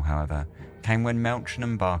trial, however, came when Melchon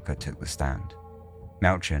and Barker took the stand.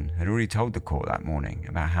 Melchon had already told the court that morning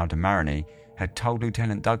about how de Marigny had told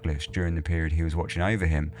Lieutenant Douglas during the period he was watching over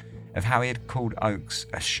him of how he had called Oakes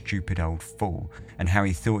a stupid old fool and how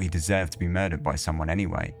he thought he deserved to be murdered by someone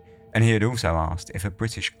anyway, and he had also asked if a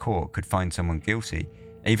British court could find someone guilty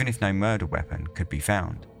even if no murder weapon could be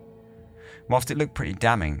found. Whilst it looked pretty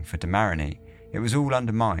damning for de Marigny, it was all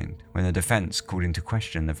undermined when the defence called into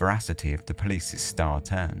question the veracity of the police's star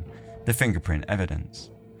turn, the fingerprint evidence.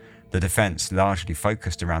 The defence largely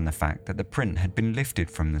focused around the fact that the print had been lifted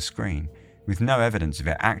from the screen, with no evidence of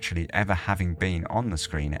it actually ever having been on the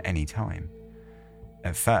screen at any time.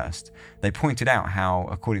 At first, they pointed out how,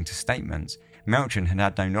 according to statements, Melchon had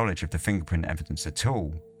had no knowledge of the fingerprint evidence at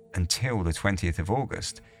all until the 20th of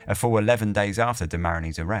August, a full 11 days after de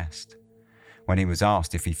Marigny's arrest. When he was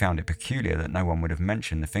asked if he found it peculiar that no one would have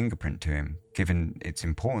mentioned the fingerprint to him, given its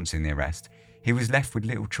importance in the arrest, he was left with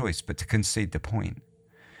little choice but to concede the point.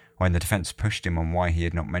 When the defence pushed him on why he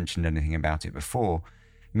had not mentioned anything about it before,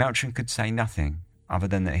 Melchon could say nothing other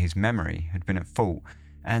than that his memory had been at fault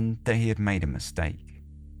and that he had made a mistake.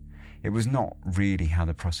 It was not really how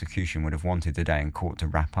the prosecution would have wanted the day in court to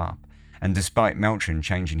wrap up, and despite Melchin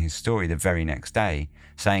changing his story the very next day,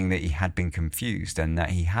 saying that he had been confused and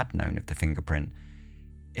that he had known of the fingerprint,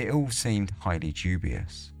 it all seemed highly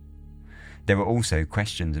dubious. There were also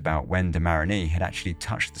questions about when de Marigny had actually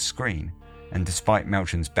touched the screen, and despite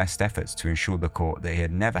Melchin's best efforts to assure the court that he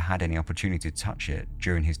had never had any opportunity to touch it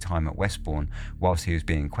during his time at Westbourne whilst he was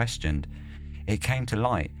being questioned, it came to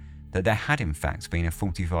light that there had in fact been a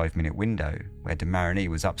 45-minute window where de Marigny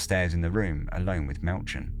was upstairs in the room alone with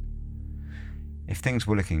Melchin. If things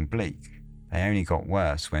were looking bleak, they only got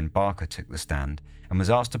worse when Barker took the stand and was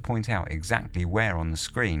asked to point out exactly where on the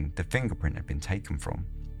screen the fingerprint had been taken from.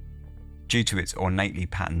 Due to its ornately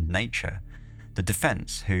patterned nature, the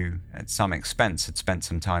defence, who at some expense had spent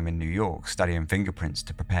some time in New York studying fingerprints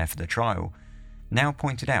to prepare for the trial, now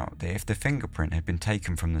pointed out that if the fingerprint had been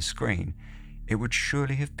taken from the screen, it would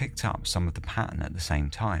surely have picked up some of the pattern at the same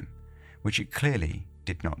time, which it clearly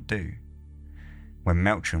did not do. When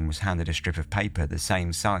Melchin was handed a strip of paper the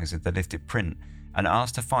same size as the lifted print and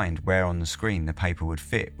asked to find where on the screen the paper would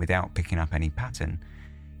fit without picking up any pattern,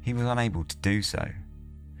 he was unable to do so.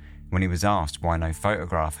 When he was asked why no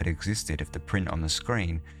photograph had existed of the print on the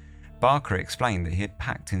screen, Barker explained that he had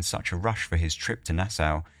packed in such a rush for his trip to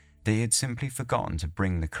Nassau that he had simply forgotten to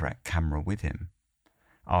bring the correct camera with him.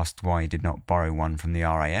 Asked why he did not borrow one from the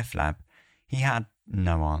RAF lab, he had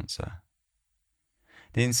no answer.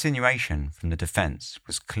 The insinuation from the defence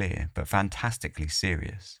was clear but fantastically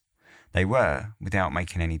serious. They were, without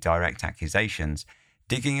making any direct accusations,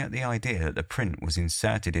 digging at the idea that the print was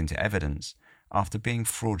inserted into evidence after being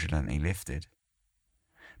fraudulently lifted.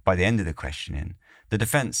 By the end of the questioning, the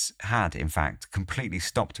defence had, in fact, completely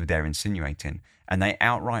stopped with their insinuating, and they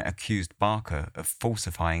outright accused Barker of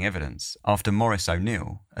falsifying evidence after Maurice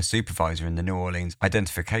O'Neill, a supervisor in the New Orleans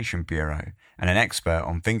Identification Bureau and an expert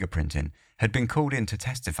on fingerprinting, had been called in to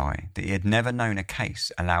testify that he had never known a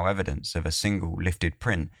case allow evidence of a single lifted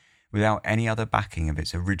print without any other backing of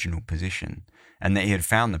its original position, and that he had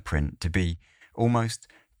found the print to be almost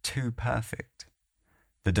too perfect.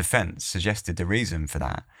 The defence suggested the reason for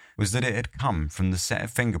that was that it had come from the set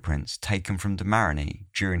of fingerprints taken from de Marigny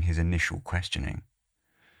during his initial questioning.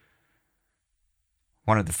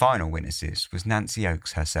 One of the final witnesses was Nancy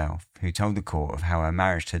Oakes herself, who told the court of how her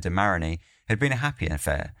marriage to de Marigny had been a happy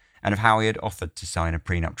affair and of how he had offered to sign a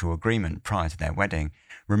prenuptial agreement prior to their wedding,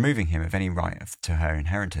 removing him of any right to her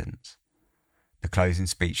inheritance. The closing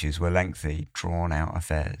speeches were lengthy, drawn-out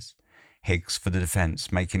affairs, Higgs for the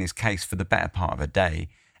defence making his case for the better part of a day,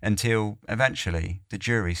 until, eventually, the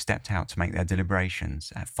jury stepped out to make their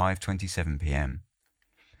deliberations at 5:27 p.m.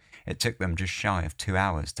 It took them just shy of 2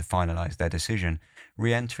 hours to finalise their decision,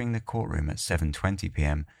 re-entering the courtroom at 7:20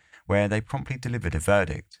 p.m, where they promptly delivered a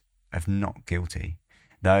verdict of not guilty,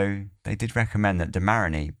 though they did recommend that de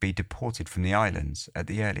Marigny be deported from the islands at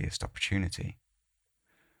the earliest opportunity.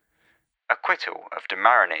 Acquittal of de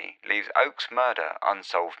Marigny leaves Oakes' murder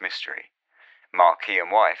unsolved mystery. Marquis and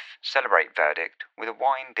wife celebrate verdict with a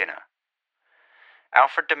wine dinner.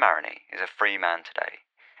 Alfred de Marigny is a free man today,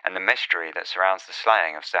 and the mystery that surrounds the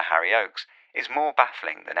slaying of Sir Harry Oakes is more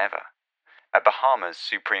baffling than ever. A Bahamas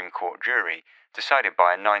Supreme Court jury decided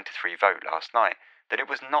by a 9-3 vote last night that it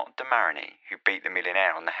was not de Marigny who beat the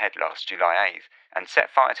millionaire on the head last July 8th and set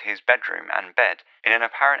fire to his bedroom and bed in an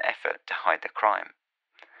apparent effort to hide the crime.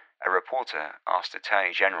 A reporter asked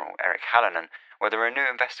Attorney General Eric Hallinan whether a new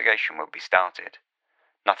investigation would be started.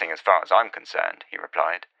 "Nothing as far as I'm concerned," he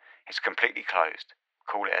replied. "It's completely closed.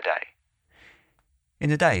 Call it a day."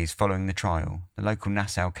 In the days following the trial, the local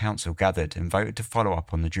Nassau Council gathered and voted to follow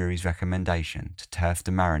up on the jury's recommendation to turf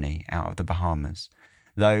de Marigny out of the Bahamas,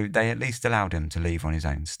 though they at least allowed him to leave on his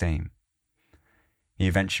own steam. He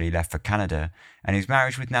eventually left for Canada, and his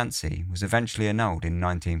marriage with Nancy was eventually annulled in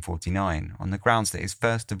 1949 on the grounds that his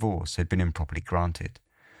first divorce had been improperly granted.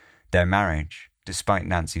 Their marriage, despite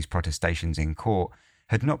Nancy's protestations in court,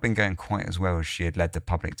 had not been going quite as well as she had led the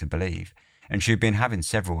public to believe, and she had been having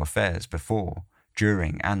several affairs before,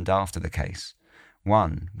 during and after the case,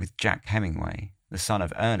 one with Jack Hemingway, the son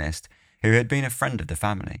of Ernest, who had been a friend of the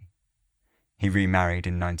family. He remarried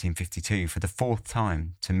in 1952 for the fourth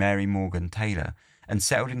time to Mary Morgan Taylor and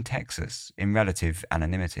settled in Texas in relative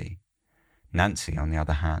anonymity. Nancy, on the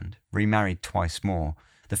other hand, remarried twice more,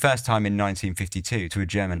 the first time in 1952 to a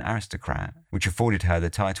German aristocrat, which afforded her the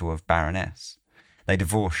title of Baroness. They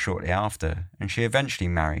divorced shortly after, and she eventually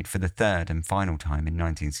married for the third and final time in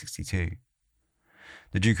 1962.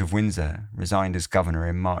 The Duke of Windsor resigned as governor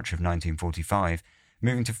in March of 1945,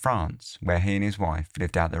 moving to France, where he and his wife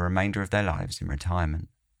lived out the remainder of their lives in retirement.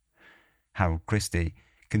 Harold Christie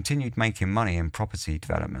continued making money in property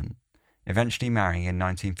development, eventually marrying in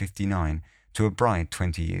 1959 to a bride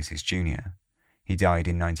 20 years his junior. He died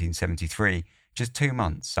in 1973, just 2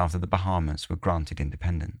 months after the Bahamas were granted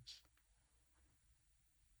independence.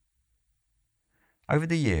 Over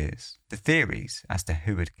the years, the theories as to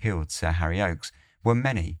who had killed Sir Harry Oakes were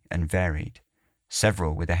many and varied,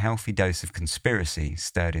 several with a healthy dose of conspiracy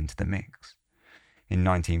stirred into the mix. In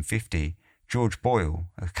 1950, George Boyle,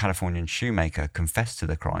 a Californian shoemaker, confessed to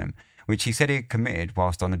the crime, which he said he had committed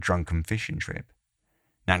whilst on a drunken fishing trip.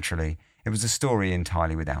 Naturally, it was a story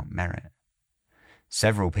entirely without merit.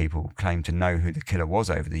 Several people claimed to know who the killer was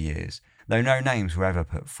over the years, though no names were ever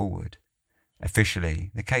put forward.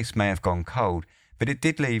 Officially, the case may have gone cold, but it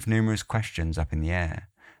did leave numerous questions up in the air,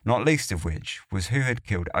 not least of which was who had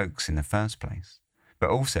killed Oakes in the first place.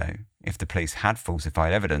 But also, if the police had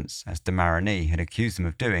falsified evidence, as de Marigny had accused them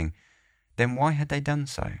of doing, then why had they done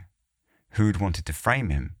so? Who had wanted to frame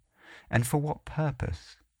him? And for what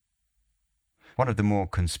purpose? One of the more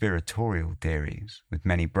conspiratorial theories, with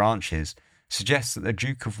many branches, suggests that the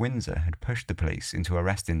Duke of Windsor had pushed the police into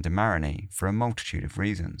arresting de Marigny for a multitude of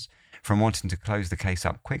reasons, from wanting to close the case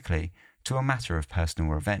up quickly to a matter of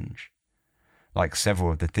personal revenge. Like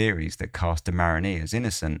several of the theories that cast de Marigny as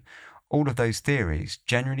innocent, all of those theories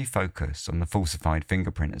generally focus on the falsified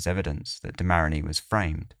fingerprint as evidence that de Marigny was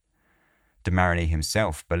framed. De Marigny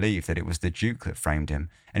himself believed that it was the Duke that framed him,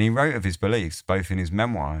 and he wrote of his beliefs both in his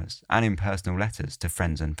memoirs and in personal letters to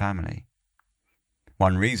friends and family.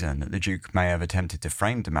 One reason that the Duke may have attempted to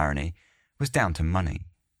frame de Marigny was down to money.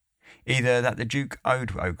 Either that the Duke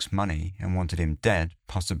owed Oakes money and wanted him dead,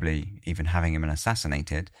 possibly even having him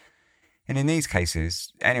assassinated, and in these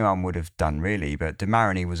cases anyone would have done really, but de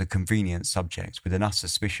Marigny was a convenient subject with enough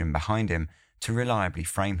suspicion behind him to reliably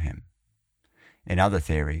frame him. In other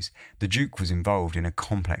theories, the Duke was involved in a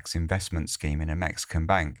complex investment scheme in a Mexican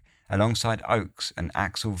bank alongside Oakes and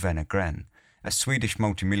Axel Wenner-Gren, a Swedish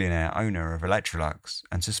multimillionaire owner of Electrolux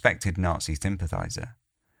and suspected Nazi sympathiser.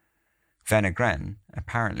 Wenner-Gren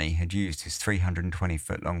apparently had used his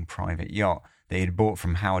 320-foot-long private yacht that he had bought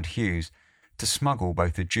from Howard Hughes to smuggle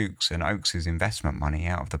both the Duke's and Oakes' investment money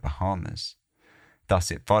out of the Bahamas.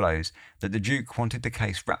 Thus it follows that the Duke wanted the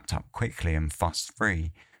case wrapped up quickly and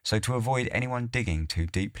fuss-free, so to avoid anyone digging too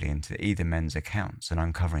deeply into either men's accounts and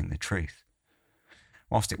uncovering the truth.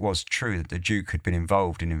 Whilst it was true that the Duke had been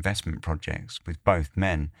involved in investment projects with both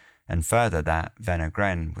men, and further that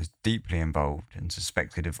Wenner-Gren was deeply involved and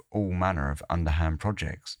suspected of all manner of underhand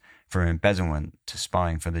projects, from embezzlement to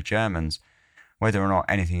spying for the Germans, whether or not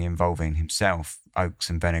anything involving himself, Oakes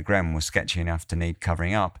and Wenner-Gren were sketchy enough to need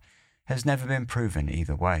covering up, has never been proven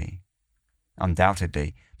either way.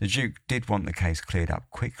 Undoubtedly, the Duke did want the case cleared up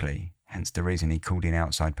quickly, hence the reason he called in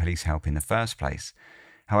outside police help in the first place.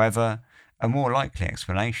 However, a more likely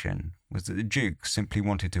explanation was that the Duke simply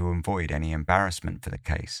wanted to avoid any embarrassment for the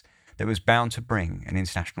case that was bound to bring an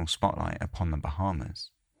international spotlight upon the Bahamas.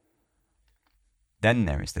 Then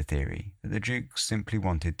there is the theory that the Duke simply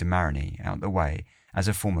wanted de Marigny out the way as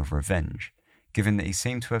a form of revenge, given that he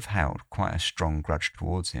seemed to have held quite a strong grudge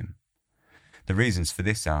towards him. The reasons for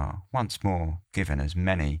this are, once more, given as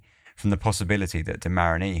many, from the possibility that de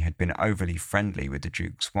Marigny had been overly friendly with the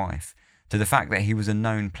Duke's wife, to the fact that he was a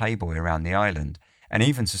known playboy around the island, and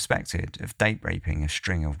even suspected of date-raping a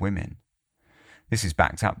string of women. This is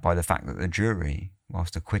backed up by the fact that the jury,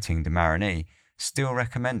 whilst acquitting de Marigny, still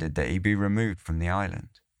recommended that he be removed from the island.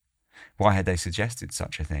 Why had they suggested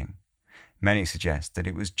such a thing? Many suggest that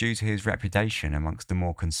it was due to his reputation amongst the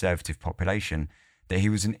more conservative population that he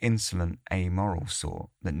was an insolent, amoral sort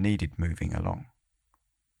that needed moving along.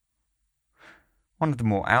 One of the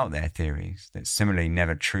more out-there theories that similarly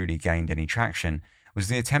never truly gained any traction was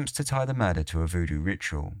the attempts to tie the murder to a voodoo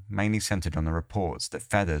ritual, mainly centred on the reports that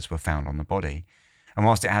feathers were found on the body, and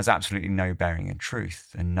whilst it has absolutely no bearing in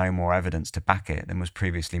truth and no more evidence to back it than was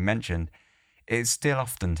previously mentioned, it is still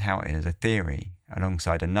often touted as a theory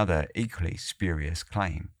alongside another equally spurious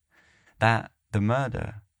claim, that the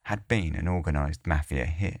murder had been an organised mafia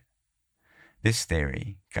hit. This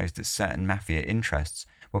theory goes that certain mafia interests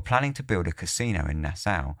were planning to build a casino in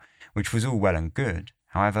Nassau, which was all well and good.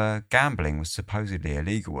 However, gambling was supposedly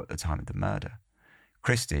illegal at the time of the murder.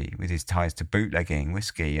 Christie, with his ties to bootlegging,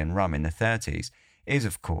 whiskey and rum in the 30s, is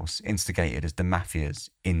of course instigated as the mafia's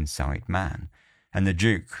inside man, and the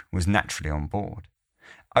Duke was naturally on board.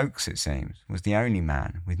 Oakes, it seems, was the only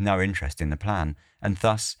man with no interest in the plan, and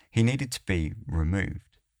thus he needed to be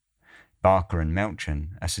removed. Barker and Melchin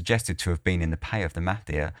are suggested to have been in the pay of the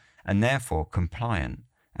mafia and therefore compliant,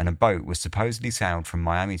 and a boat was supposedly sailed from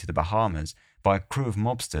Miami to the Bahamas by a crew of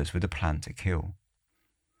mobsters with a plan to kill.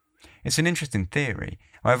 It's an interesting theory,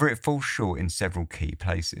 however it falls short in several key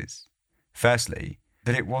places. Firstly,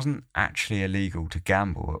 that it wasn't actually illegal to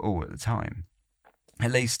gamble at all at the time.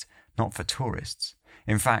 At least, not for tourists.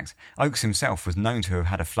 In fact, Oakes himself was known to have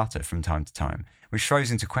had a flutter from time to time, which throws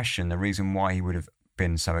into question the reason why he would have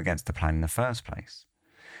been so against the plan in the first place.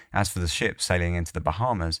 As for the ship sailing into the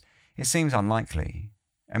Bahamas, it seems unlikely.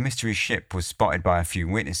 A mystery ship was spotted by a few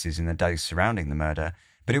witnesses in the days surrounding the murder,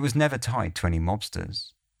 but it was never tied to any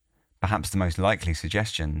mobsters. Perhaps the most likely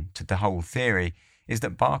suggestion to the whole theory is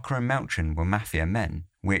that Barker and Melchin were mafia men,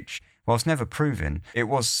 which, whilst never proven, it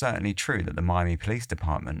was certainly true that the Miami Police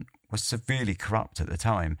Department was severely corrupt at the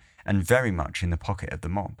time and very much in the pocket of the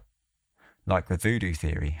mob. Like the voodoo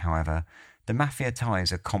theory, however, the mafia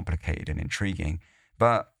ties are complicated and intriguing,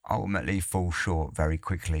 but ultimately fall short very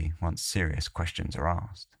quickly once serious questions are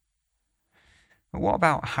asked. But what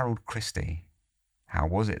about Harold Christie? How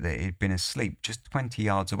was it that he'd been asleep just 20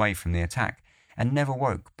 yards away from the attack and never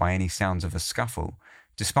woke by any sounds of a scuffle,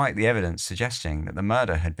 despite the evidence suggesting that the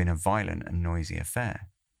murder had been a violent and noisy affair?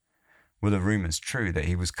 Were the rumours true that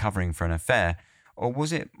he was covering for an affair, or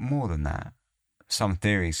was it more than that? Some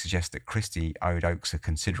theories suggest that Christie owed Oakes a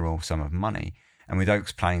considerable sum of money, and with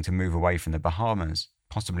Oakes planning to move away from the Bahamas,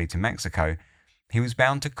 possibly to Mexico, he was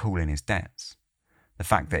bound to call in his debts. The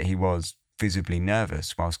fact that he was visibly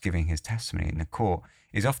nervous whilst giving his testimony in the court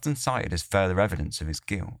is often cited as further evidence of his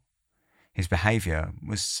guilt. His behaviour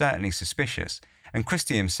was certainly suspicious, and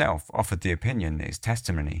Christie himself offered the opinion that his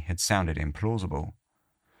testimony had sounded implausible.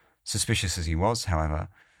 Suspicious as he was, however,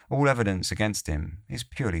 all evidence against him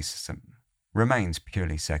remains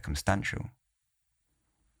purely circumstantial.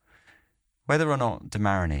 Whether or not de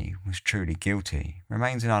Marigny was truly guilty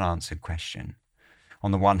remains an unanswered question.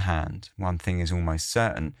 On the one hand, one thing is almost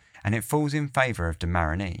certain, and it falls in favour of de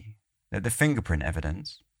Marigny, that the fingerprint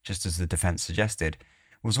evidence, just as the defence suggested,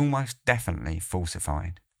 was almost definitely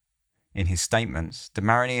falsified. In his statements, de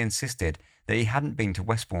Marigny insisted that he hadn't been to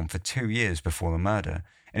Westbourne for 2 years before the murder,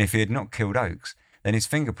 and if he had not killed Oakes, then his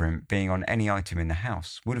fingerprint being on any item in the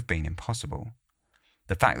house would have been impossible.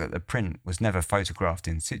 The fact that the print was never photographed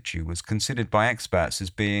in situ was considered by experts as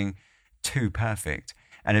being too perfect,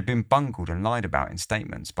 and had been bungled and lied about in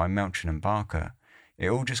statements by Melchin and Barker. It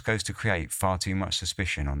all just goes to create far too much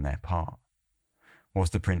suspicion on their part.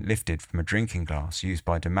 Was the print lifted from a drinking glass used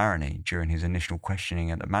by de Marigny during his initial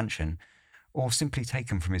questioning at the mansion, or simply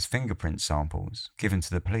taken from his fingerprint samples given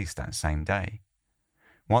to the police that same day?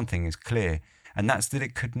 One thing is clear, and that's that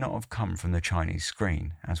it could not have come from the Chinese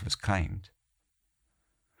screen, as was claimed.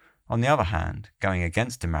 On the other hand, going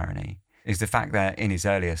against de Marigny is the fact that, in his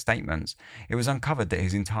earlier statements, it was uncovered that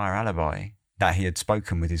his entire alibi, that he had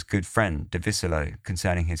spoken with his good friend de Visselot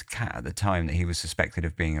concerning his cat at the time that he was suspected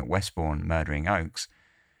of being at Westbourne murdering Oakes,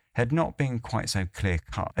 had not been quite so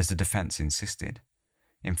clear-cut as the defence insisted.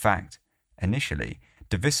 In fact, initially,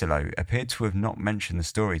 de Visselot appeared to have not mentioned the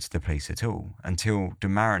story to the police at all until de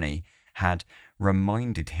Marigny had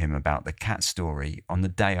reminded him about the cat story on the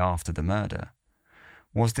day after the murder.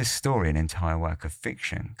 Was this story an entire work of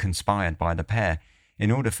fiction conspired by the pair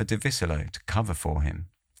in order for de Visselot to cover for him?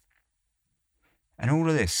 And all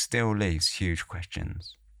of this still leaves huge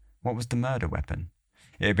questions. What was the murder weapon?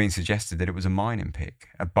 It had been suggested that it was a mining pick,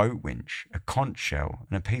 a boat winch, a conch shell,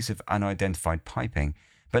 and a piece of unidentified piping,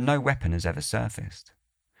 but no weapon has ever surfaced.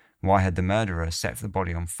 Why had the murderer set the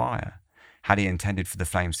body on fire? Had he intended for the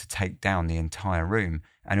flames to take down the entire room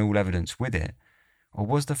and all evidence with it? Or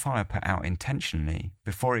was the fire put out intentionally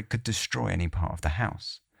before it could destroy any part of the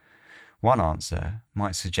house? One answer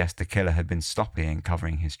might suggest the killer had been sloppy in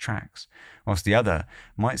covering his tracks, whilst the other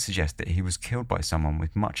might suggest that he was killed by someone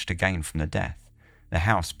with much to gain from the death, the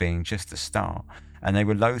house being just the start, and they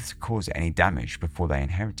were loath to cause it any damage before they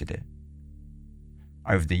inherited it.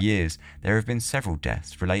 Over the years, there have been several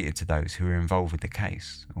deaths related to those who were involved with the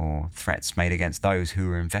case, or threats made against those who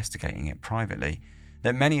were investigating it privately,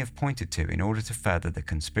 that many have pointed to in order to further the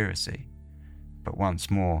conspiracy. But once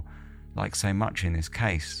more, like so much in this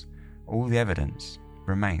case, all the evidence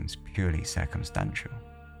remains purely circumstantial.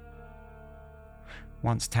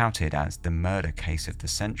 Once touted as the murder case of the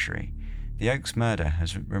century, the Oakes murder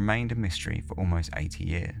has remained a mystery for almost 80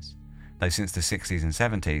 years, though since the 60s and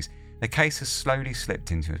 70s, the case has slowly slipped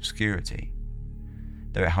into obscurity.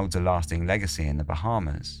 Though it holds a lasting legacy in the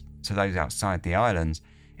Bahamas, to those outside the islands,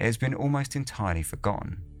 it has been almost entirely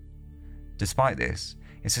forgotten. Despite this,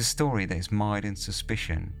 it's a story that is mired in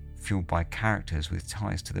suspicion, fueled by characters with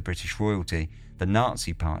ties to the British royalty, the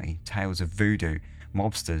Nazi Party, tales of voodoo,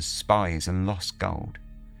 mobsters, spies, and lost gold.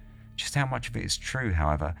 Just how much of it is true,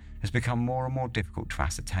 however, has become more and more difficult to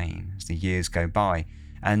ascertain as the years go by,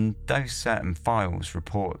 and though certain files,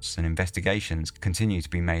 reports, and investigations continue to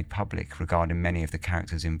be made public regarding many of the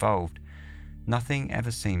characters involved, nothing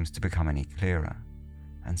ever seems to become any clearer,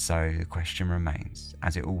 and so the question remains,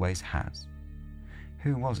 as it always has: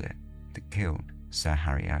 who was it that killed Sir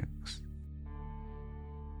Harry Oakes?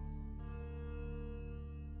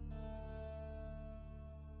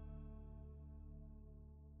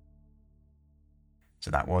 So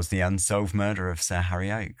that was The Unsolved Murder of Sir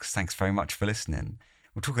Harry Oakes. Thanks very much for listening.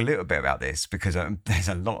 We'll talk a little bit about this because there's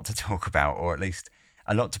a lot to talk about, or at least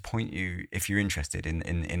a lot to point you, if you're interested,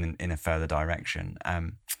 in a further direction.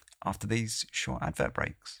 After these short advert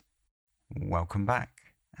breaks. Welcome back,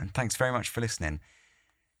 and thanks very much for listening.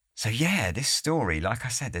 So yeah, this story, like I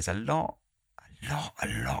said, there's a lot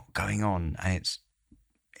going on, and it's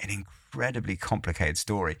an incredibly complicated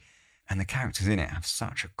story. And the characters in it have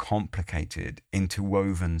such a complicated,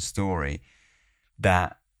 interwoven story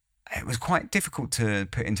that it was quite difficult to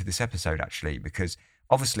put into this episode, actually, because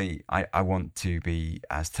obviously I want to be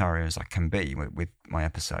as thorough as I can be with my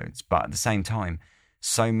episodes. But at the same time,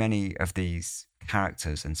 so many of these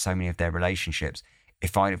characters and so many of their relationships,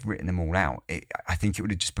 if I'd have written them all out, I think it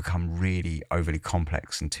would have just become really overly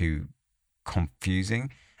complex and too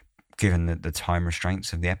confusing, given the time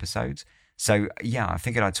restraints of the episodes. So yeah, I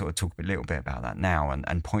figured I'd sort of talk a little bit about that now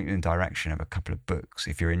and point you in the direction of a couple of books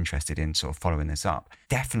if you're interested in sort of following this up.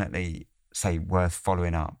 Definitely say worth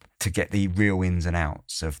following up to get the real ins and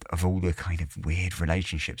outs of all the kind of weird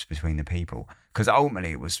relationships between the people. Because ultimately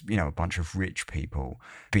it was, a bunch of rich people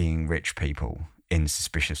being rich people in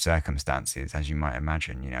suspicious circumstances, as you might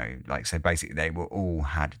imagine, so basically they were all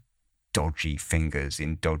had dodgy fingers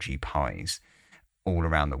in dodgy pies all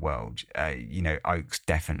around the world. Oakes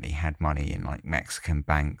definitely had money in like Mexican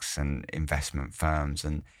banks and investment firms,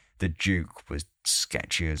 and the Duke was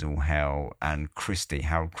sketchy as all hell, and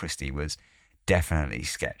Harold Christie was definitely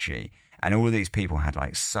sketchy. And all of these people had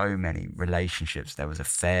like so many relationships. There was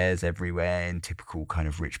affairs everywhere in typical kind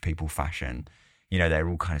of rich people fashion. They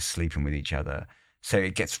were all kind of sleeping with each other. So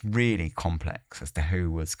it gets really complex as to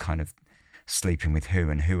who was kind of sleeping with who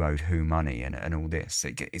and who owed who money and all this.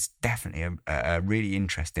 It's definitely a really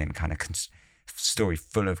interesting kind of story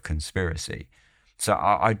full of conspiracy. So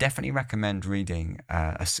I definitely recommend reading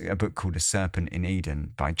a book called A Serpent in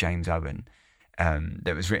Eden by James Owen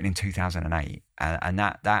that was written in 2008. And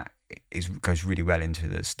that goes really well into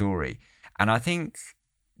the story. And I think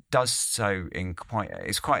does so in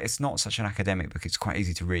it's not such an academic book. It's quite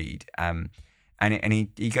easy to read. And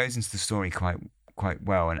he goes into the story quite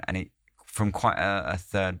well. And it, from quite a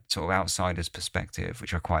third sort of outsider's perspective,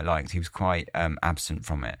 which I quite liked. He was quite absent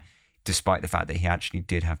from it, despite the fact that he actually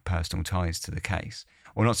did have personal ties to the case.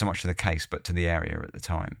 Well, not so much to the case, but to the area at the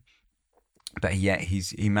time. But yet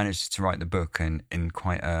he managed to write the book in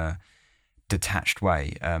quite a detached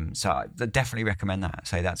way. So I definitely recommend that.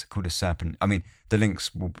 Say that's called A Serpent. I mean, the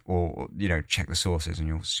links will, or check the sources and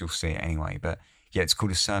you'll see it anyway. But yeah, it's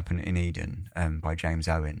called A Serpent in Eden by James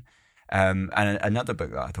Owen. And another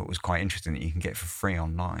book that I thought was quite interesting that you can get for free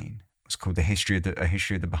online was called A History of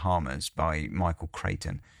the Bahamas by Michael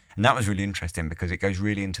Creighton. And that was really interesting because it goes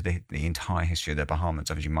really into the entire history of the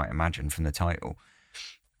Bahamas, as you might imagine from the title.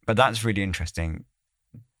 But that's really interesting,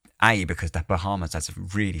 because the Bahamas has a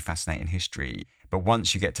really fascinating history. But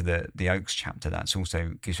once you get to the Oakes chapter, that's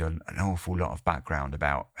also gives you an awful lot of background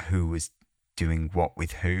about who was doing what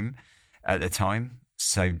with whom at the time.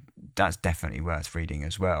 So that's definitely worth reading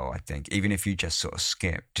as well, I think. Even if you just sort of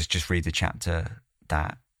skip, just read the chapter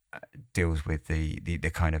that deals with the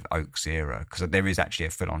kind of Oakes era, because there is actually a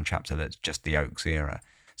full-on chapter that's just the Oakes era.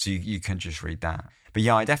 So you can just read that. But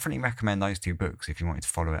yeah, I definitely recommend those two books if you wanted to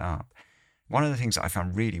follow it up. One of the things that I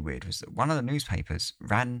found really weird was that one of the newspapers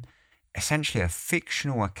ran essentially a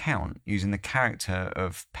fictional account using the character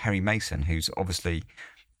of Perry Mason, who's obviously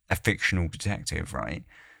a fictional detective, right?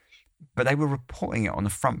 But they were reporting it on the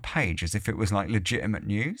front page as if it was like legitimate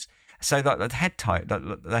news. So like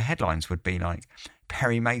the headlines would be like,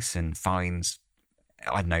 Perry Mason finds,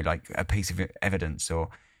 I don't know, like a piece of evidence, or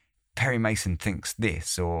Perry Mason thinks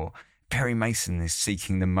this, or Perry Mason is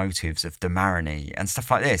seeking the motives of de Marigny and stuff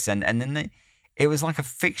like this. And then it was like a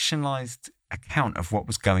fictionalized account of what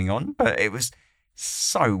was going on, but it was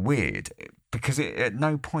so weird because at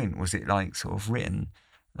no point was it like sort of written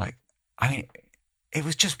like, it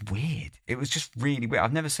was just weird. It was just really weird.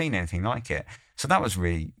 I've never seen anything like it. So that was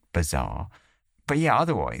really bizarre. But yeah,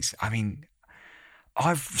 otherwise,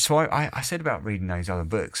 I said about reading those other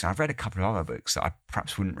books, and I've read a couple of other books that I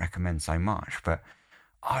perhaps wouldn't recommend so much, but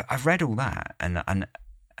I've read all that, and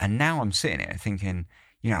now I'm sitting here thinking,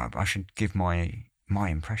 I should give my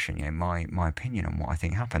impression, my opinion on what I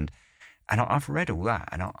think happened. And I've read all that,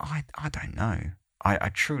 and I don't know. I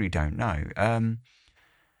truly don't know.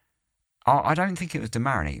 I don't think it was de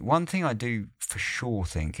Marigny. One thing I do for sure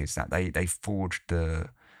think is that they forged the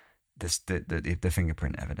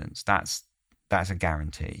fingerprint evidence. That's a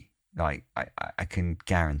guarantee. Like I can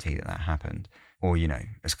guarantee that happened, or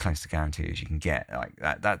as close to guarantee as you can get. Like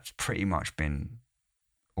that's pretty much been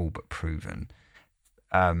all but proven.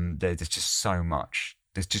 There's just so much.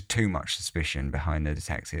 There's just too much suspicion behind the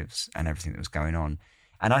detectives and everything that was going on,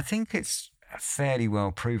 and I think it's fairly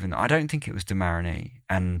well proven that I don't think it was de Marigny,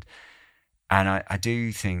 and I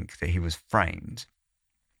do think that he was framed.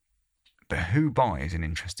 But who by is an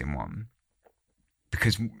interesting one,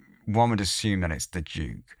 because one would assume that it's the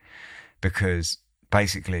Duke, because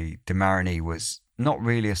basically de Marigny was not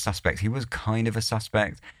really a suspect. He was kind of a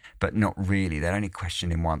suspect, but not really. They'd only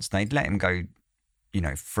questioned him once. They'd let him go,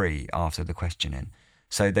 free after the questioning.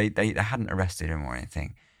 So they hadn't arrested him or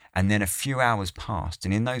anything. And then a few hours passed,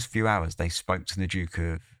 and in those few hours they spoke to the Duke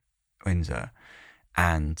of Windsor,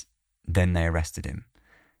 and then they arrested him.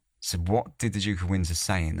 So what did the Duke of Windsor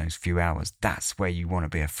say in those few hours? That's where you want to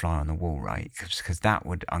be a fly on the wall, right? Because that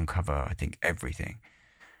would uncover, I think, everything.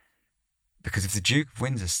 Because if the Duke of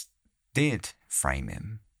Windsor did frame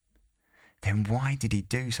him, then why did he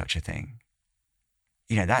do such a thing?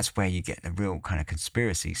 That's where you get the real kind of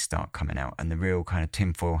conspiracies start coming out, and the real kind of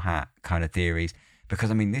tinfoil hat kind of theories. Because,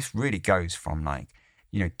 this really goes from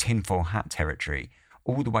tinfoil hat territory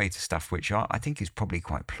all the way to stuff which I think is probably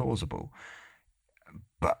quite plausible.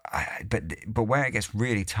 But where it gets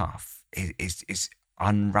really tough is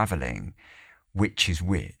unraveling which is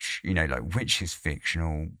which, which is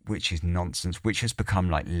fictional, which is nonsense, which has become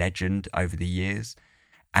like legend over the years.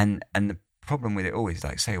 And the problem with it all is,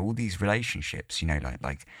 say, all these relationships,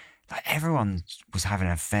 like everyone was having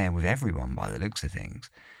an affair with everyone by the looks of things.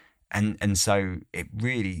 And so it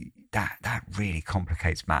really, that really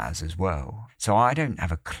complicates matters as well. So I don't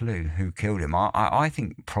have a clue who killed him. I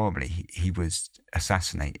think probably he was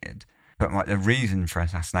assassinated. But the reason for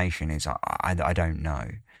assassination is I don't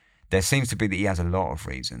know. There seems to be that he has a lot of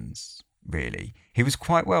reasons, really. He was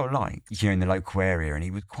quite well liked, in the local area, and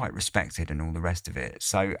he was quite respected and all the rest of it.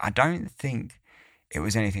 So I don't think it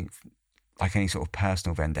was anything like any sort of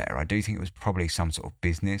personal vendetta. I do think it was probably some sort of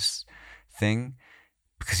business thing.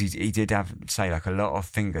 Because he did have, say, a lot of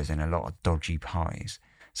fingers in a lot of dodgy pies.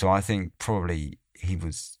 So I think probably he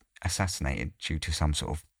was assassinated due to some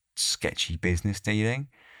sort of sketchy business dealing.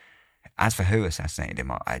 As for who assassinated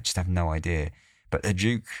him, I just have no idea. But the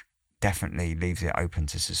Duke definitely leaves it open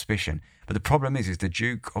to suspicion. But the problem is the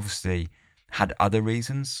Duke obviously had other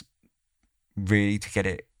reasons really to get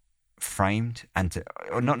it framed,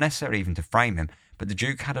 or not necessarily even to frame him, but the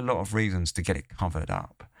Duke had a lot of reasons to get it covered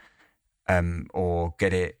up. Or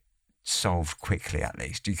get it solved quickly, at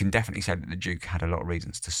least. You can definitely say that the Duke had a lot of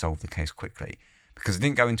reasons to solve the case quickly. Because I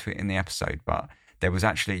didn't go into it in the episode, but there was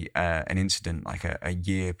actually an incident a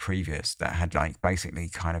year previous that had basically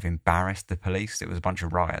kind of embarrassed the police. There was a bunch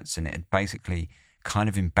of riots, and it had basically kind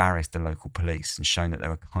of embarrassed the local police and shown that they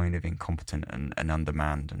were kind of incompetent and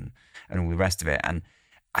undermanned and all the rest of it. And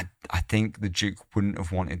I think the Duke wouldn't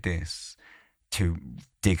have wanted this to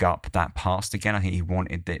dig up that past again. I think he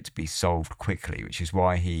wanted it to be solved quickly, which is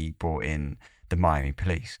why he brought in the Miami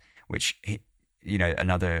police, which,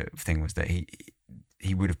 another thing was that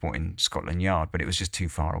he would have brought in Scotland Yard, but it was just too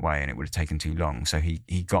far away and it would have taken too long. So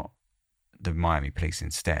he got the Miami police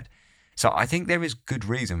instead. So I think there is good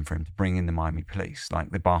reason for him to bring in the Miami police.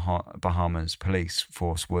 Like the Bahamas police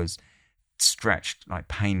force was stretched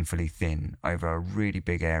painfully thin over a really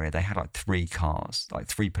big area. They had 3 cars,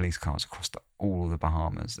 3 police cars across all of the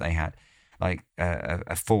Bahamas. They had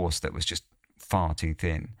a force that was just far too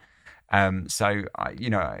thin. So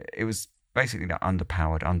it was basically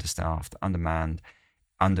underpowered, understaffed, undermanned,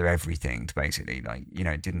 under everything. Basically,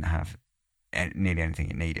 it didn't have nearly anything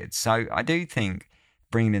it needed. So I do think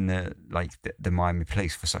bringing in the Miami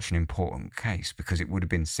police for such an important case, because it would have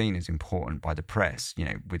been seen as important by the press,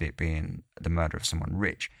 with it being the murder of someone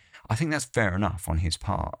rich. I think that's fair enough on his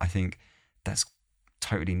part. I think that's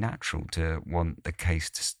totally natural to want the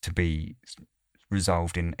case to be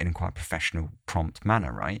resolved in quite a professional, prompt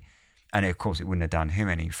manner, right? And of course, it wouldn't have done him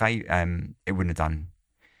any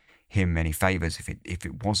favors if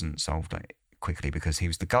it wasn't solved quickly, because he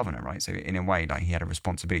was the governor, right? So in a way, he had a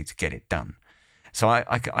responsibility to get it done. So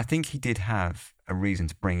I think he did have a reason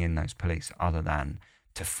to bring in those police other than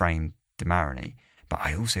to frame de Marigny. But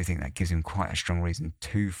I also think that gives him quite a strong reason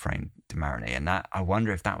to frame de Marigny. And that, I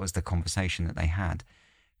wonder if that was the conversation that they had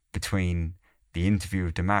between the interview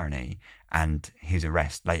of de Marigny and his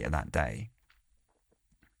arrest later that day.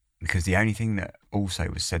 Because the only thing that also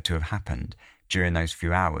was said to have happened during those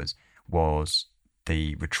few hours was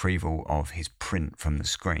the retrieval of his print from the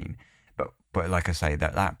screen. But like I say,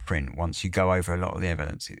 that print, once you go over a lot of the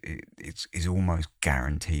evidence, it's almost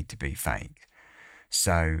guaranteed to be fake.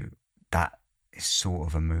 So that is sort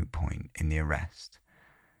of a moot point in the arrest.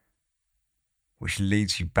 Which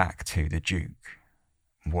leads you back to the Duke.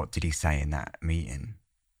 What did he say in that meeting?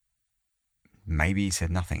 Maybe he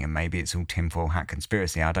said nothing, and maybe it's all tinfoil hat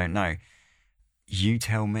conspiracy. I don't know. You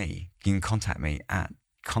tell me. You can contact me at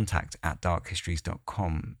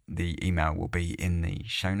contact@darkhistories.com. The email will be in the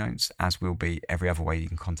show notes, as will be every other way you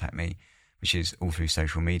can contact me, which is all through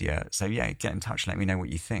social media. So yeah, get in touch, let me know what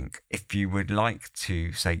you think. If you would like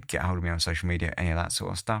to, say, get hold of me on social media, any of that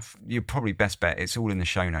sort of stuff, you're probably best bet, it's all in the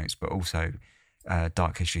show notes, but also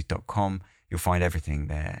darkhistories.com. You'll find everything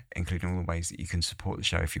there, including all the ways that you can support the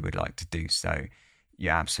show if you would like to do so. You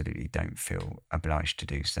absolutely don't feel obliged to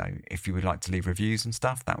do so. If you would like to leave reviews and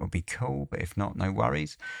stuff, that would be cool. But if not, no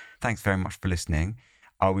worries. Thanks very much for listening.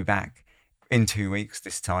 I'll be back in 2 weeks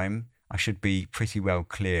this time. I should be pretty well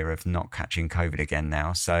clear of not catching COVID again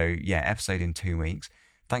now. So yeah, episode in 2 weeks.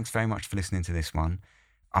 Thanks very much for listening to this one.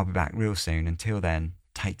 I'll be back real soon. Until then,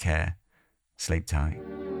 take care. Sleep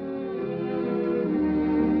tight.